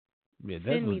 Yeah,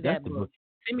 Send me that book.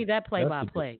 Send me that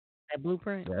play-by-play. That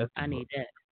blueprint. I need that.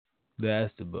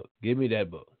 That's the book. Give me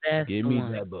that book. Give me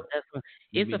that book.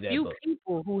 It's a few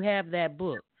people who have that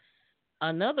book.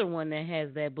 Another one that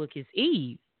has that book is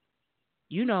Eve.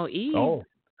 You know Eve. Oh,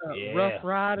 Rough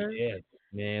Rider. Yeah,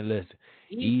 man, listen.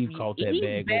 Eve caught that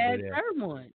bag over there. Her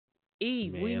one.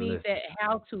 Eve, man, we need that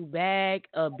how to bag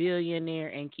a billionaire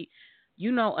and keep.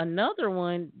 Another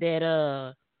one that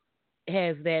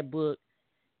has that book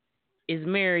is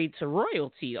married to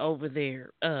royalty over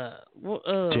there.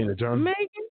 Tina Turner.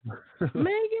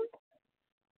 Megan.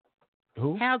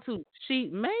 Who? Megan?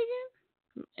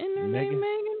 Isn't her name Megan?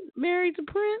 Megan? Married to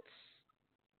Prince?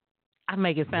 I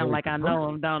make it sound like I know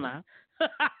him, don't I?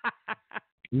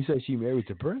 You said she married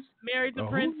to Prince? Married to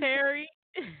Prince Harry?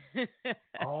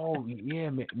 Oh, yeah,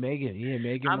 Megan. Yeah,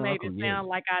 Megan I Markle. made it sound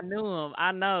like I knew him.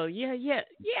 I know. Yeah,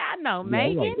 I know. Yeah,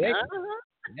 Megan. like Megan.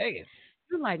 Uh-huh. Megan.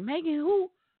 You're like, Megan who?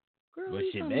 Girl, But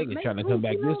shit, Megan Megan's trying to come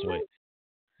back this way.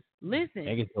 Listen,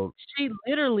 Megan told, she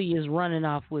literally is running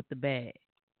off with the bag.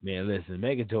 man, listen,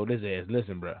 Megan told his ass,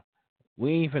 listen, bro,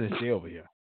 we ain't finna stay over here.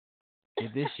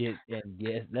 Get this shit and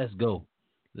yes, let's go.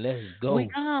 Let's go.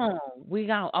 We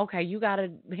gone. Okay, you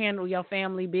gotta handle your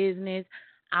family business.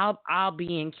 I'll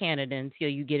be in Canada until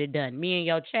you get it done. Me and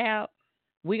your child,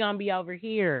 we gonna be over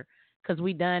here because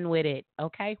we done with it.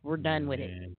 Okay, we're done with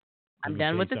it. I'm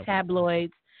done with the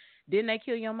tabloids. Didn't they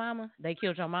kill your mama? They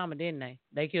killed your mama, didn't they?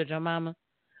 They killed your mama.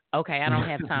 Okay, I don't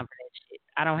have time for that shit.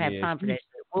 I don't have time for that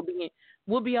shit.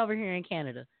 We'll be over here in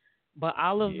Canada. But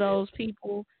all of those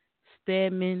people,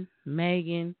 Stedman,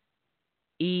 Megan,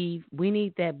 Eve, we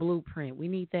need that blueprint. We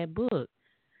need that book.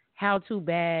 How to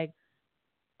bag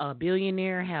a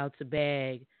billionaire, how to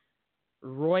bag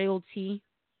royalty,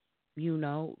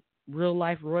 real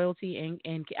life royalty,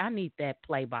 and I need that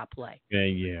play by play.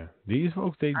 Yeah. These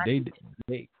folks, they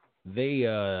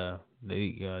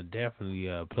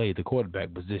definitely played the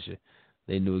quarterback position.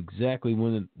 They knew exactly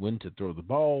when to throw the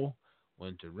ball,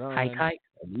 when to run. Hike.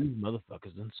 And these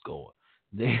motherfuckers done score.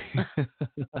 They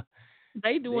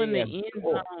doing the end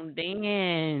zone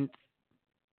dance.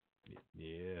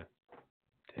 Yeah.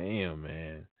 Damn,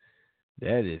 man.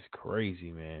 That is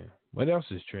crazy, man. What else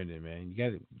is trending, man?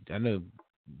 I know.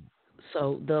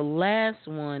 So the last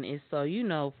one is,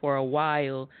 for a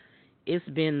while, it's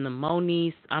been the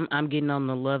Moniece. I'm getting on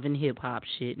the Love and Hip Hop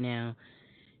shit now.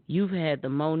 You've had the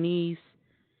Moniece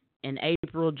and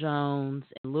April Jones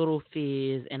and Little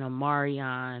Fizz and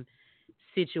Omarion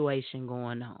situation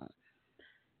going on.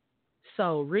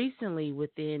 So recently,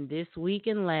 within this week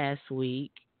and last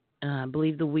week, I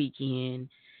believe the weekend,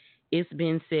 it's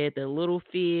been said that Little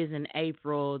Fizz and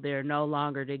April, they're no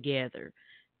longer together.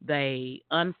 They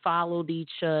unfollowed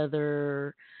each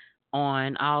other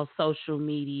on all social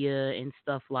media and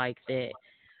stuff like that.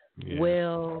 Yeah.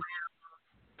 Well,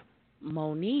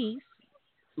 Moniece,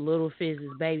 Little Fizz's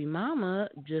baby mama,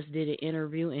 just did an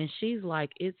interview and she's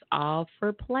like, it's all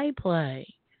for play.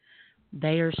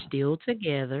 They are still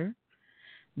together.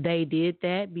 They did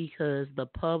that because the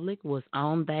public was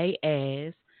on their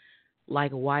ass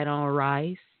like white on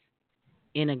rice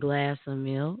in a glass of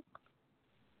milk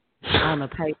on a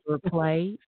paper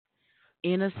plate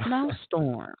in a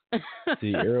snowstorm.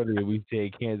 See, earlier we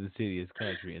said Kansas City is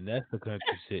country, and that's the country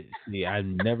city. See, I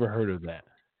never heard of that.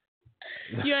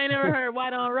 You ain't never heard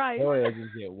white on rice? Oh, yeah,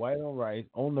 just said white on rice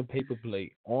on the paper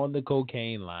plate on the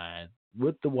cocaine line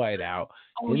with the white out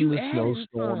in the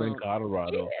snowstorm in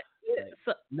Colorado. Yeah.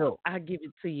 So, no, I give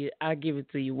it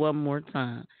to you one more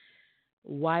time.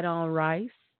 White on rice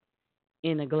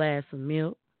in a glass of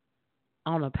milk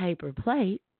on a paper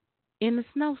plate in a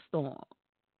snowstorm.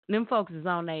 Them folks is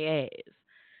on their ass.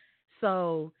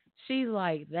 So she's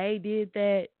like, they did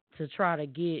that to try to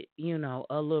get,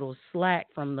 a little slack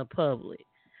from the public.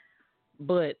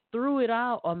 But through it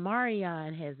all,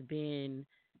 Omarion has been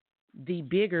the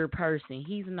bigger person.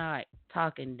 He's not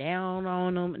talking down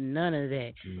on them, none of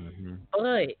that. Mm-hmm.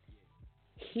 But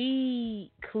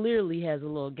he clearly has a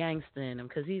little gangster in him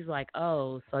because he's like,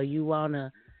 oh, so you want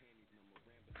to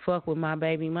fuck with my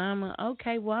baby mama?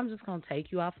 Okay, well, I'm just going to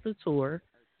take you off the tour.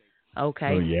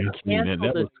 Okay,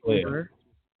 cancel the tour,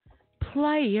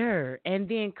 player, and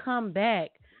then come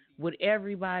back with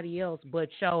everybody else but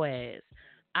your ass.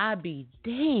 I'd be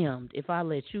damned if I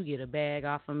let you get a bag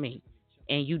off of me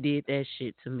and you did that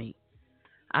shit to me.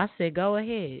 I said, go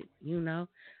ahead,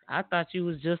 I thought you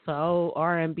was just an old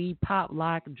R&B pop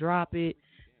lock, drop it,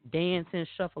 dance and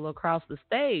shuffle across the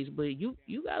stage, but you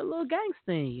got a little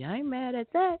gangster in you. I ain't mad at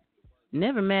that.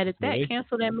 Never mad at that.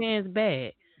 Cancel that man's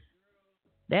bag.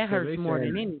 That hurts more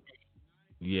than anything.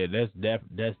 Yeah, that's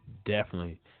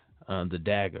definitely the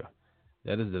dagger.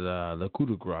 That is the coup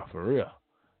de grace for real.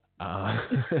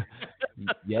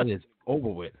 That is over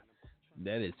with.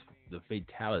 That is the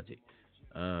fatality.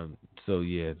 So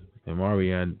yeah, and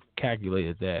Marianne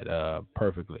calculated that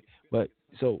perfectly. But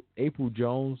so April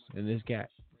Jones and this cat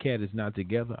is not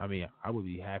together. I mean, I would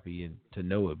be happy to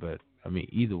know it, but I mean,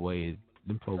 either way,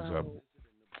 them folks are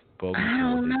bogus. I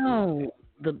don't know.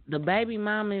 The baby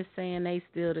mama is saying they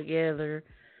still together.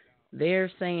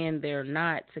 They're saying they're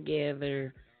not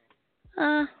together.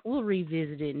 we'll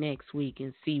revisit it next week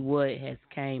and see what has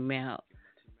came out.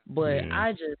 But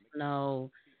I just know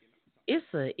it's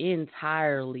an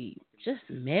entirely just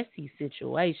messy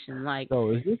situation. Like,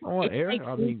 so is this on air?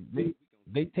 I mean,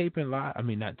 they taping live. I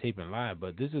mean, not taping live,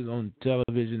 but this is on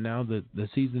television now. The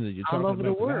season that you're talking all over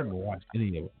about. the world. I haven't watched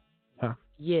any of it. Huh?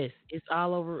 Yes, it's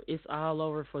all over. It's all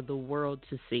over for the world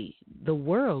to see. The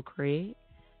world, Craig.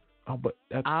 Oh, but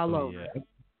that's all over. Yeah.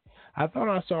 I thought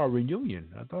I saw a reunion.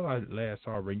 I thought I last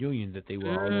saw a reunion that they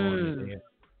were all on there.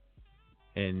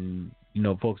 And, you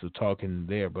know, folks were talking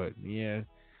there. But, yeah,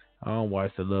 I don't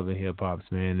watch the Love and Hip Hops,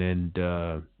 man. And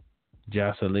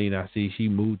Jocelyn, I see she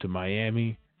moved to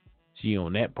Miami. She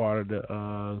on that part of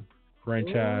the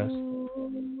franchise.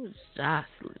 Ooh,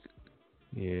 Jocelyn.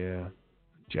 Yeah.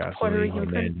 Jocelyn Puerto Rican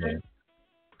princess.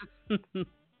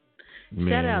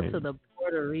 Shout out to the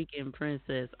Puerto Rican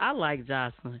princess. I like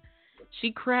Jocelyn.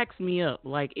 She cracks me up.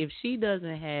 Like, if she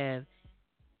doesn't have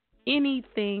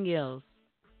anything else,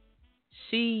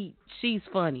 she's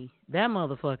funny. That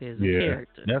motherfucker is a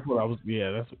character. That's what I was.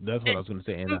 Yeah, that's what I was gonna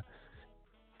say.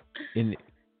 And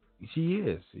she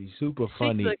is. She's super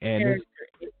funny. She's a and character.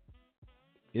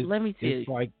 Let me tell you. It's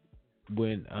like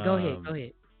when. Go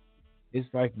ahead.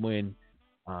 It's like when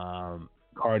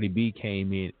Cardi B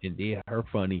came in and did her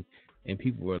funny, and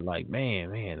people were like,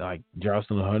 man, like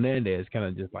Jocelyn Hernandez kind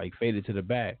of just like faded to the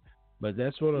back. But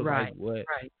that's sort of like what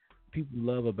people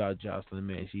love about Jocelyn,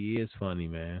 man. She is funny,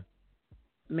 man.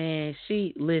 Man,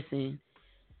 she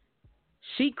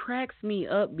cracks me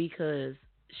up because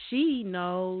she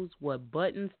knows what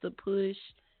buttons to push,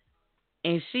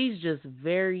 and she's just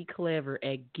very clever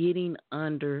at getting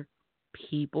under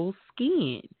people's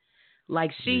skin.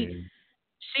 Like, she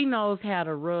knows how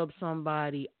to rub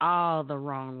somebody all the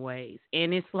wrong ways.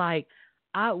 And it's like,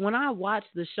 when I watch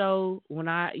the show, when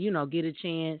I, get a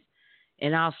chance,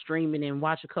 and I'll stream it and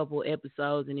watch a couple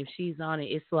episodes, and if she's on it,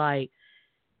 it's like,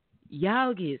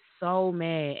 y'all get so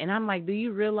mad. And I'm like, do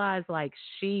you realize, like,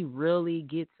 she really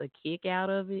gets a kick out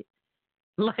of it?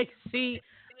 Like, I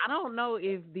don't know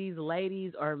if these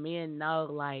ladies or men know,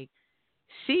 like,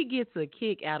 she gets a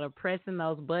kick out of pressing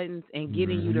those buttons and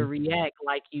getting you to react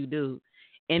like you do.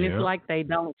 And it's like they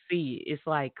don't see it. It's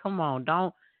like, come on,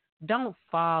 don't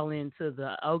fall into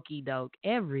the okie doke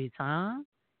every time.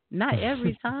 Not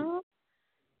every time.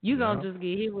 You gonna just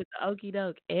get hit with the okie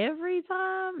doke every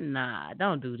time? Nah,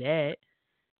 don't do that.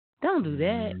 Don't do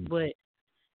that. But,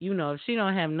 if she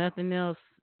don't have nothing else,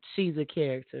 she's a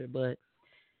character. But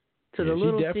to the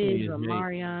little Figs of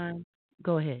Marion,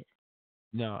 go ahead.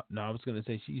 No, I was gonna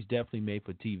say she's definitely made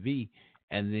for TV,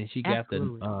 and then she got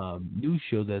the new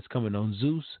show that's coming on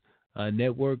Zeus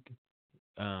network,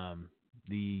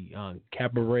 the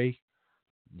Cabaret,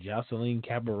 Jocelyn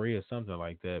Cabaret or something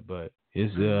like that. But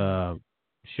it's a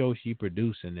show she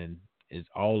producing, and it's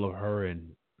all of her,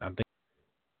 and I think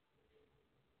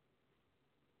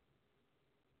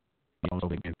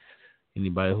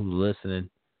anybody who's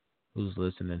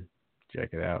listening,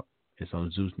 check it out. It's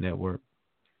on Zeus network.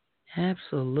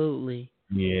 Absolutely.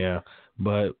 Yeah,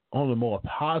 but on a more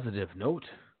positive note,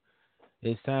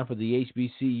 it's time for the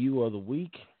HBCU of the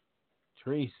week.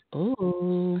 Trace.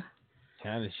 Ooh.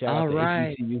 Time to shout out to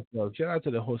HBCU. So shout out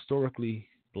to the historically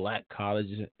black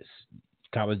colleges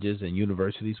and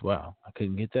universities. Wow, I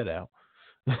couldn't get that out.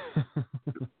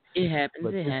 It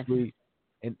happens. Week,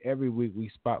 and every week we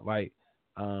spotlight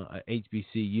a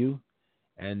HBCU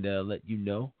and let you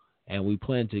know. And we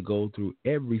plan to go through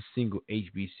every single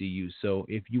HBCU. So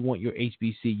if you want your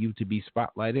HBCU to be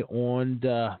spotlighted on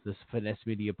the Finesse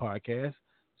Media Podcast,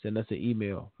 send us an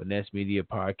email,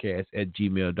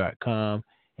 finessemediapodcast@gmail.com,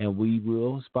 and we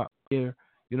will spot your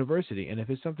university. And if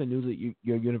it's something new that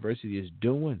your university is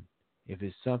doing, then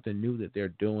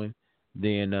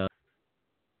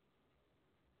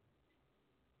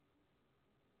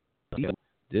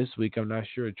this week, I'm not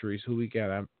sure, Therese, who we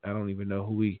got. I don't even know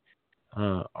who we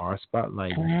are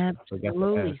spotlighting.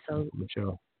 Absolutely. So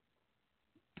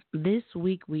this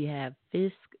week we have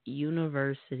Fisk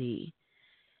University.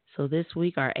 So this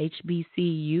week our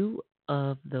HBCU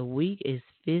of the week is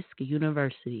Fisk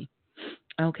University.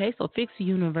 Okay, so Fisk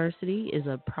University is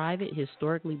a private,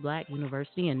 historically black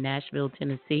university in Nashville,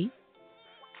 Tennessee.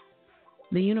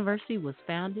 The university was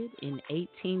founded in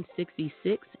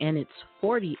 1866, and its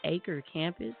 40-acre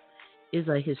campus is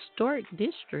a historic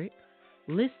district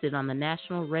listed on the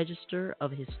National Register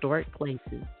of Historic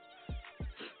Places.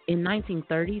 In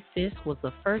 1930, Fisk was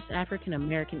the first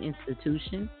African-American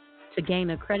institution to gain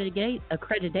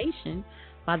accreditation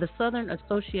by the Southern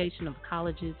Association of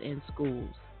Colleges and Schools.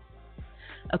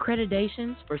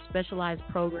 Accreditations for specialized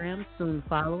programs soon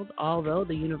followed, although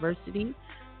the university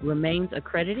remains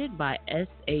accredited by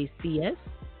SACS.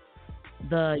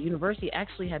 The university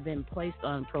actually had been placed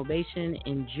on probation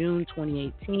in June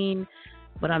 2018,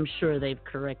 but I'm sure they've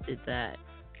corrected that.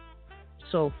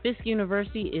 So Fisk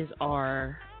University is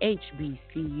our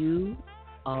HBCU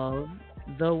of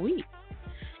the week.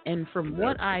 And from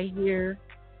what I hear,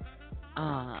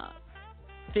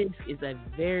 Fisk is a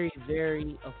very,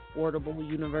 very affordable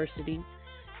university,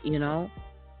 you know.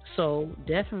 So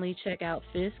definitely check out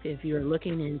Fisk if you're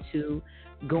looking into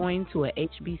going to a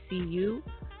HBCU.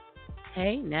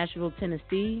 Hey, Nashville,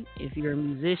 Tennessee, if you're a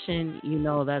musician, you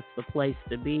know that's the place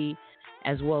to be,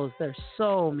 as well as there's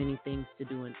so many things to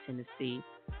do in Tennessee.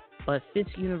 But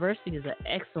Fisk University is an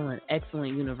excellent,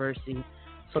 excellent university,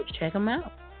 so check them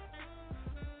out.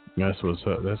 That's what's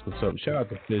up. That's what's up. Shout out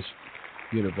to Fisk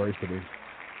University.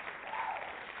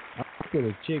 I got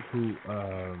a chick who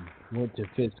went to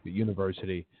Fisk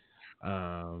University,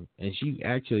 and she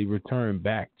actually returned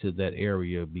back to that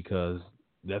area because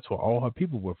that's where all her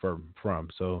people were from.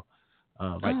 So,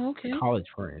 college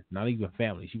friends, not even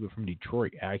family. She was from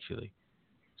Detroit, actually.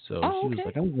 So she was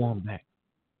like, I'm going back.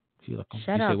 She like,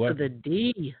 Shout out to the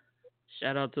D.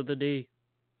 Shout out to the D.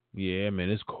 Yeah,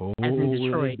 man, it's cold. As in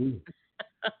Detroit.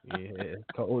 Yeah, it's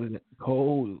cold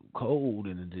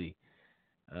in the D.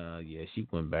 Yeah, she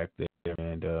went back there,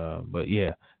 and but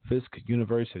yeah, Fisk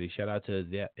University. Shout out to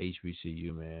that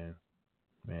HBCU, man.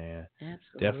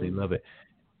 Absolutely. Definitely love it.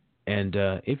 And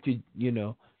if you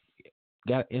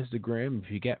got Instagram,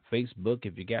 if you got Facebook,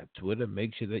 if you got Twitter,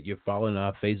 make sure that you're following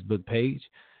our Facebook page.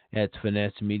 That's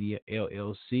Finesse Media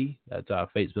LLC. That's our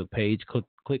Facebook page. Click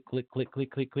that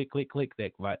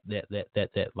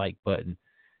like button.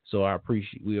 So I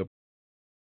appreciate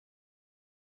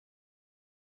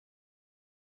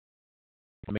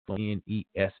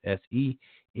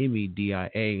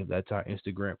NESSEMEDIA. That's our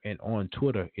Instagram, and on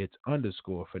Twitter it's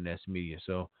 _Finesse Media.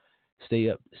 So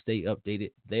stay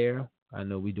updated there. I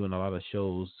know we're doing a lot of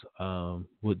shows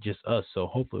with just us, so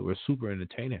hopefully we're super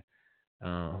entertaining.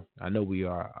 I know we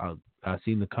are. I've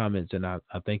seen the comments, and I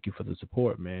thank you for the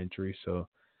support, man, Tree. So,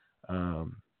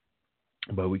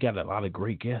 but we got a lot of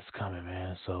great guests coming,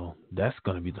 man. So that's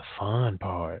going to be the fun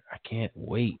part. I can't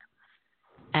wait.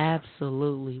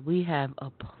 Absolutely. We have a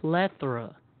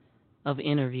plethora of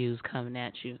interviews coming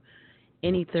at you.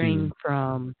 Anything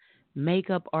from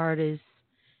makeup artists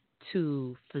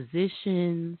to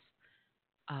physicians,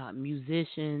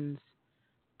 musicians,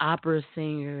 opera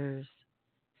singers,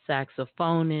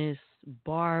 saxophonists,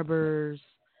 barbers,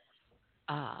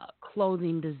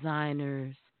 clothing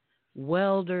designers,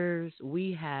 welders.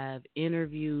 We have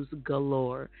interviews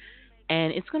galore.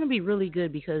 And it's going to be really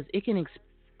good because it can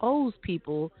expose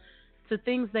people to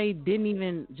things they didn't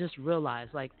even just realize.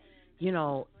 Like,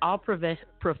 all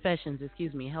professions,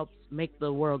 helps make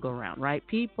the world go round, right?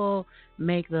 People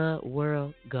make the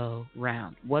world go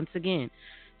round. Once again.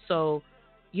 So,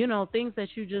 things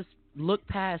that you just look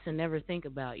past and never think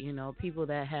about, people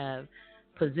that have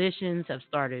positions, have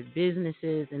started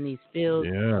businesses in these fields.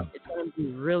 Yeah. It's going to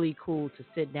be really cool to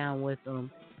sit down with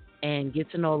them and get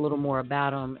to know a little more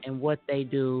about them and what they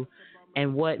do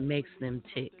and what makes them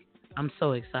tick. I'm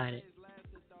so excited.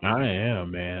 I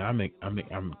am, man.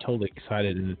 I'm totally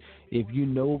excited. And if you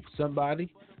know somebody,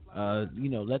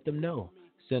 let them know.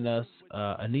 Send us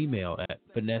an email at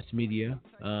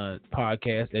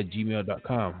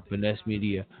finessemediapodcast@gmail.com.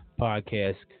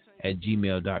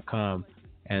 finessemediapodcast@gmail.com.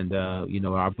 And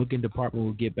our booking department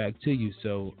will get back to you.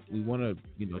 So we want to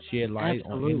shed light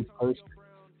on any person,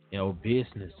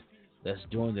 business that's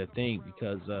doing their thing,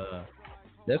 because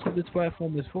that's what this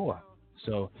platform is for.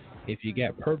 So if you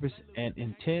got purpose and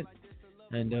intent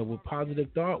and with positive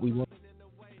thought, we want.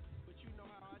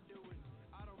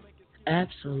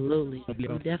 Absolutely. We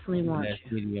definitely want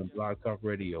you. Media and BlogTalk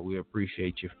Radio. We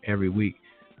appreciate you every week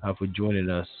for joining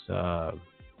us.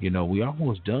 We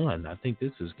almost done. I think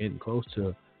this is getting close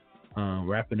to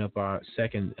wrapping up our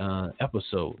second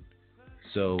episode.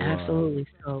 So absolutely.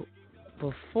 So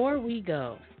before we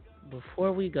go,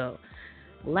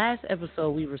 last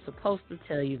episode we were supposed to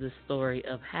tell you the story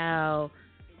of how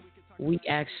we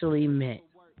actually met.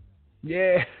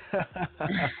 Yeah.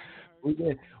 We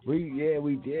did.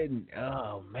 We didn't.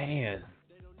 Oh man,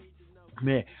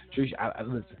 Trish,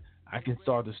 listen. I can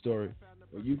start the story,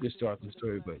 or you can start the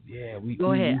story. But yeah,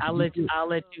 go ahead. I'll let you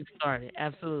start it.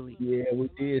 Absolutely. Yeah, we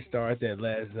did start that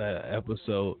last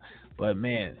episode. But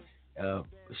man,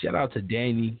 shout out to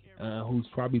Danny, who's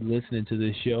probably listening to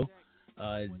this show.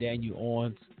 Daniel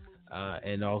Owens,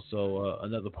 and also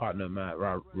another partner of mine,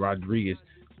 Rodriguez,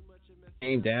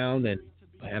 came down and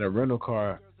had a rental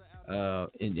car.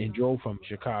 And drove from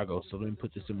Chicago. So let me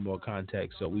put this in more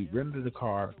context. So we rented a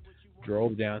car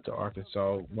drove down to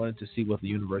Arkansas, wanted to see what the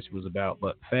university was about.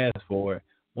 But fast forward,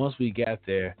 once we got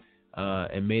there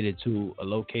and made it to a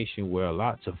location where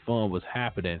lots of fun was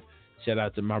happening, shout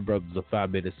out to my brothers of Phi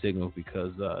Beta Sigma,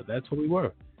 because that's where we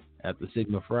were, at the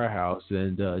Sigma Fry House,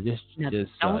 and just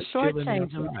don't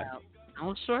shortchange them now.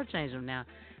 Don't shortchange them now.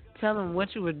 Tell them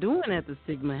what you were doing at the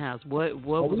Sigma House. What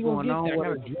was going on?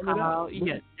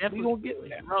 Definitely gonna get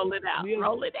there. Roll it out.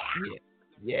 Roll it out.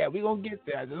 Yeah, we're gonna get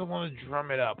there. I just want to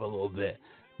drum it up a little bit,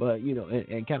 but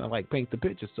and kind of like paint the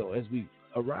picture. So as we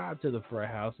arrived to the Fry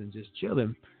House and just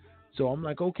chilling, so I'm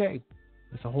like, okay,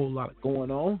 there's a whole lot going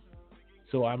on.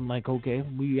 So I'm like, okay,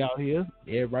 we out here.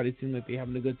 Everybody seems like they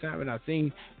having a good time, and I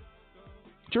seen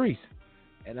Treese,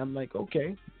 and I'm like,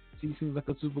 okay. She seems like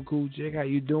a super cool chick. How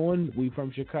you doing? We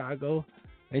from Chicago.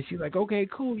 And she's like, okay,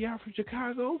 cool. Y'all from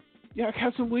Chicago? Y'all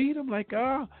got some weed? I'm like,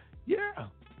 yeah,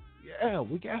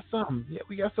 we got some. Yeah,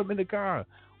 we got some in the car.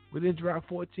 We didn't drive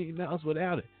 14 miles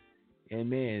without it. And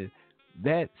man,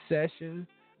 that session,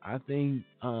 I think,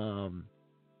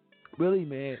 really,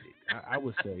 man, I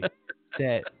would say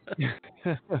that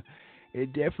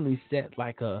it definitely set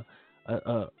like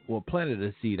planted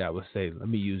a seed, I would say. Let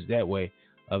me use that way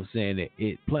of saying that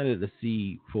it planted a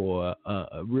seed for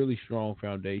a really strong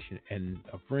foundation and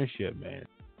a friendship, man.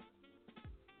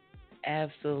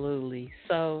 Absolutely.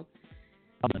 So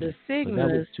the Sigmas. That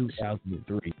was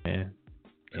 2003, man.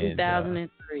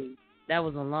 2003. That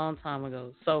was a long time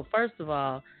ago. So first of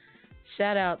all,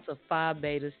 shout out to Phi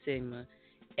Beta Sigma,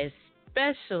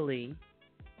 especially.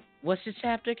 What's your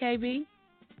chapter, KB?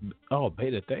 Oh,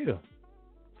 Beta Theta.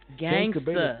 Gangsta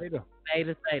Beta Theta.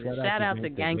 Beta Theta. Shout out to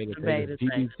Gangsta Beta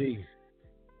Theta.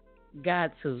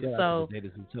 Got to. Shout out to the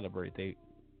Zetas who celebrate their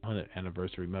 100th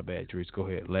anniversary. My bad, Drees. Go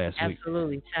ahead. Last week.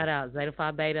 Absolutely. Shout out. Zeta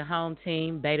Phi Beta home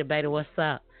team. Beta, what's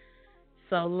up?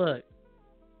 So look,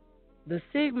 the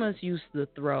Sigmas used to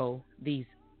throw these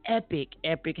epic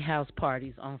house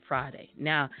parties on Friday.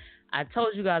 Now, I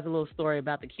told you guys a little story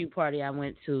about the Q party I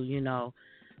went to,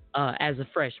 as a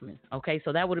freshman. Okay,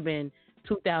 so that would have been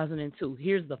 2002.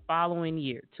 Here's the following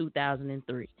year,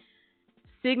 2003.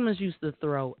 Sigmas used to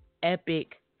throw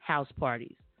epic house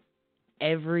parties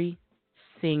every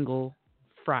single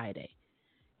Friday.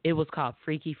 It was called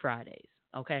Freaky Fridays.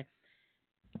 Okay,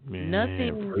 man,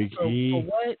 nothing freaky. For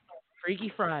what?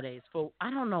 Freaky Fridays. For I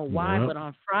don't know why, but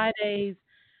on Fridays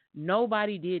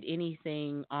nobody did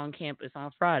anything on campus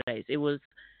on Fridays. It was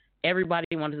everybody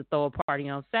wanted to throw a party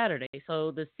on Saturday.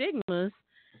 So the Sigmas,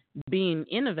 being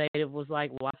innovative, was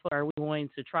like, why are we going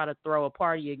to try to throw a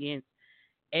party against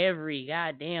every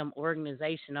goddamn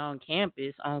organization on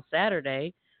campus on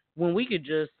Saturday when we could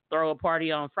just throw a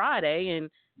party on Friday and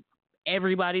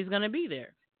everybody's going to be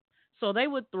there? So they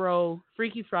would throw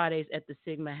Freaky Fridays at the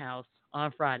Sigma House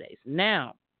on Fridays.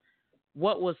 Now,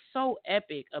 what was so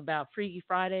epic about Freaky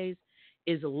Fridays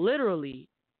is literally,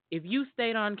 if you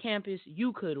stayed on campus,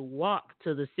 you could walk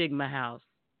to the Sigma House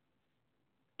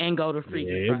and go to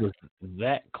Freaky Friday. It was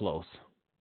that close.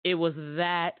 It was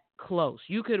that close.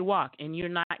 You could walk, and you're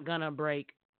not going to break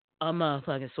a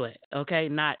motherfucking sweat, okay?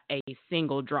 Not a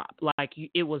single drop.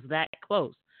 It was that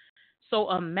close. So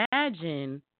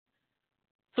imagine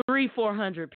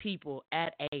 300-400 people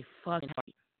at a fucking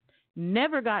party.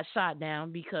 Never got shot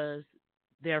down because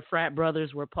their frat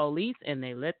brothers were police, and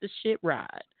they let the shit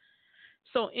ride.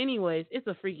 So anyways, it's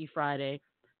a Freaky Friday.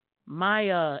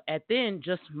 My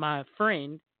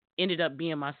friend ended up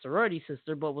being my sorority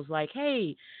sister, but was like,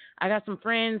 hey, I got some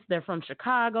friends. They're from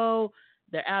Chicago.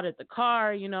 They're out at the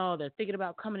car. They're thinking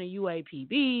about coming to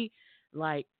UAPB.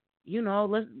 I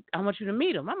want you to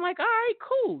meet them. I'm like, all right,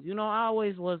 cool. I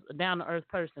always was a down-to-earth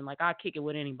person. I kick it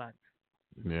with anybody.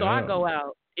 Yeah. So I go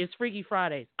out. It's Freaky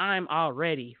Fridays. I'm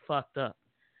already fucked up.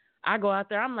 I go out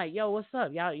there. I'm like, yo, what's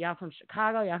up? Y'all from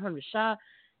Chicago? Y'all from the shop?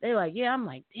 They like, yeah. I'm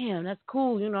like, damn, that's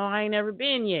cool. I ain't never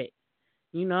been yet.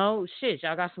 Shit,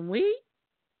 y'all got some weed?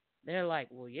 They're like,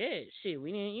 well, yeah, shit.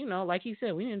 We didn't, like you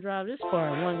said, we didn't drive this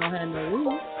far and wasn't gonna have no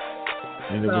weed.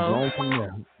 And it was on from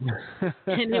there.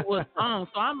 And it was on.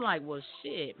 So I'm like, well,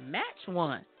 shit, match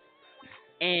one.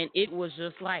 And it was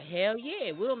just like, hell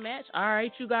yeah, we'll match. All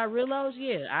right, you got Rillos?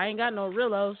 Yeah, I ain't got no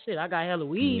Rillos. Shit, I got hella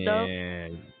weed, though.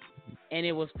 And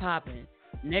it was popping.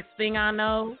 Next thing I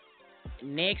know,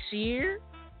 next year,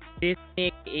 this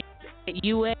nigga is at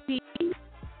UAP,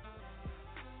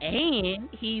 and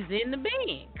he's in the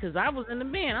band. Because I was in the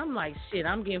band. I'm like, shit,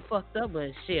 I'm getting fucked up, but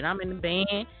shit, I'm in the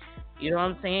band. You know what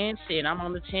I'm saying? Shit, I'm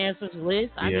on the chancellor's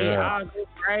list. I get all good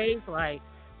grades.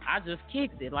 I just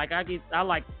kicked it. I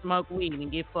like to smoke weed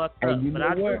and get fucked up, but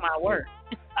I do my work.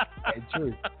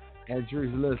 And Drew,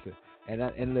 listen.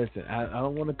 And listen, I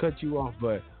don't want to cut you off,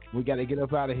 but we got to get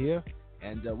up out of here.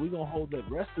 And we're going to hold the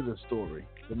rest of the story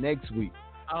the next week.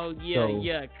 Oh,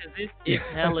 yeah, because it's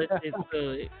hella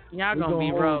good. Y'all going to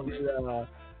be rolling.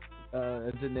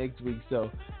 Until next week.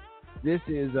 So this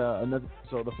is another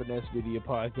episode of Finesse Media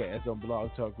Podcast on Blog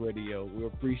Talk Radio. We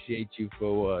appreciate you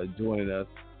for joining us.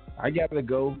 I got to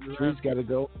go. Trees got to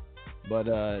go. But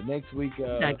next week, we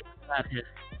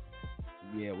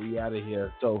out of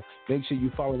here. So make sure you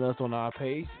follow us on our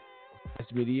page,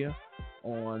 Finesse Media,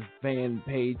 on fan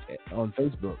page on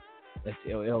Facebook. That's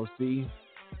LLC.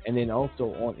 And then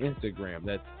also on Instagram.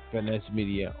 That's Finesse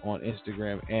Media on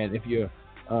Instagram. And if you're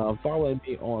following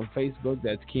me on Facebook,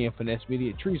 that's Ken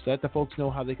FinesseMedia Triceamillionaire. Let the folks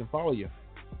know how they can follow you.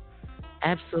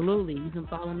 Absolutely. You can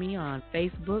follow me on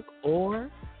Facebook or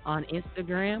on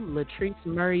Instagram, Latrice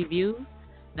Murray Views.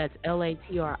 That's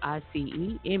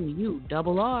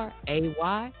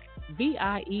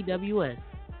LatriceMurrayViews.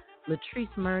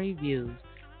 Latrice Murray Views.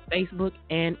 Facebook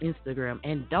and Instagram.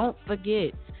 And don't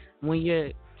forget, when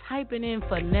you're typing in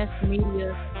Finesse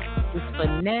Media, it's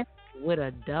Finesse with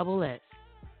a double S.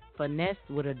 Finesse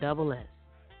with a double S.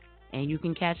 And you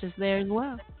can catch us there as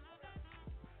well.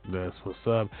 That's what's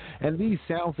up. And these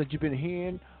sounds that you've been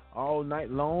hearing all night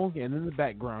long and in the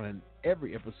background in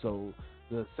every episode,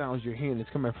 the sounds you're hearing is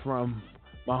coming from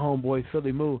my homeboy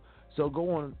Philly Moo. So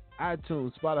go on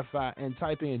iTunes, Spotify, and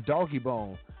type in Doggy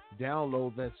Bone.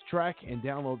 Download that track and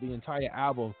download the entire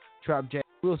album, Trap Jam.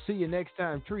 We'll see you next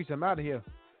time. Trees, I'm out of here.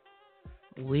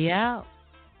 We out.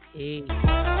 Peace.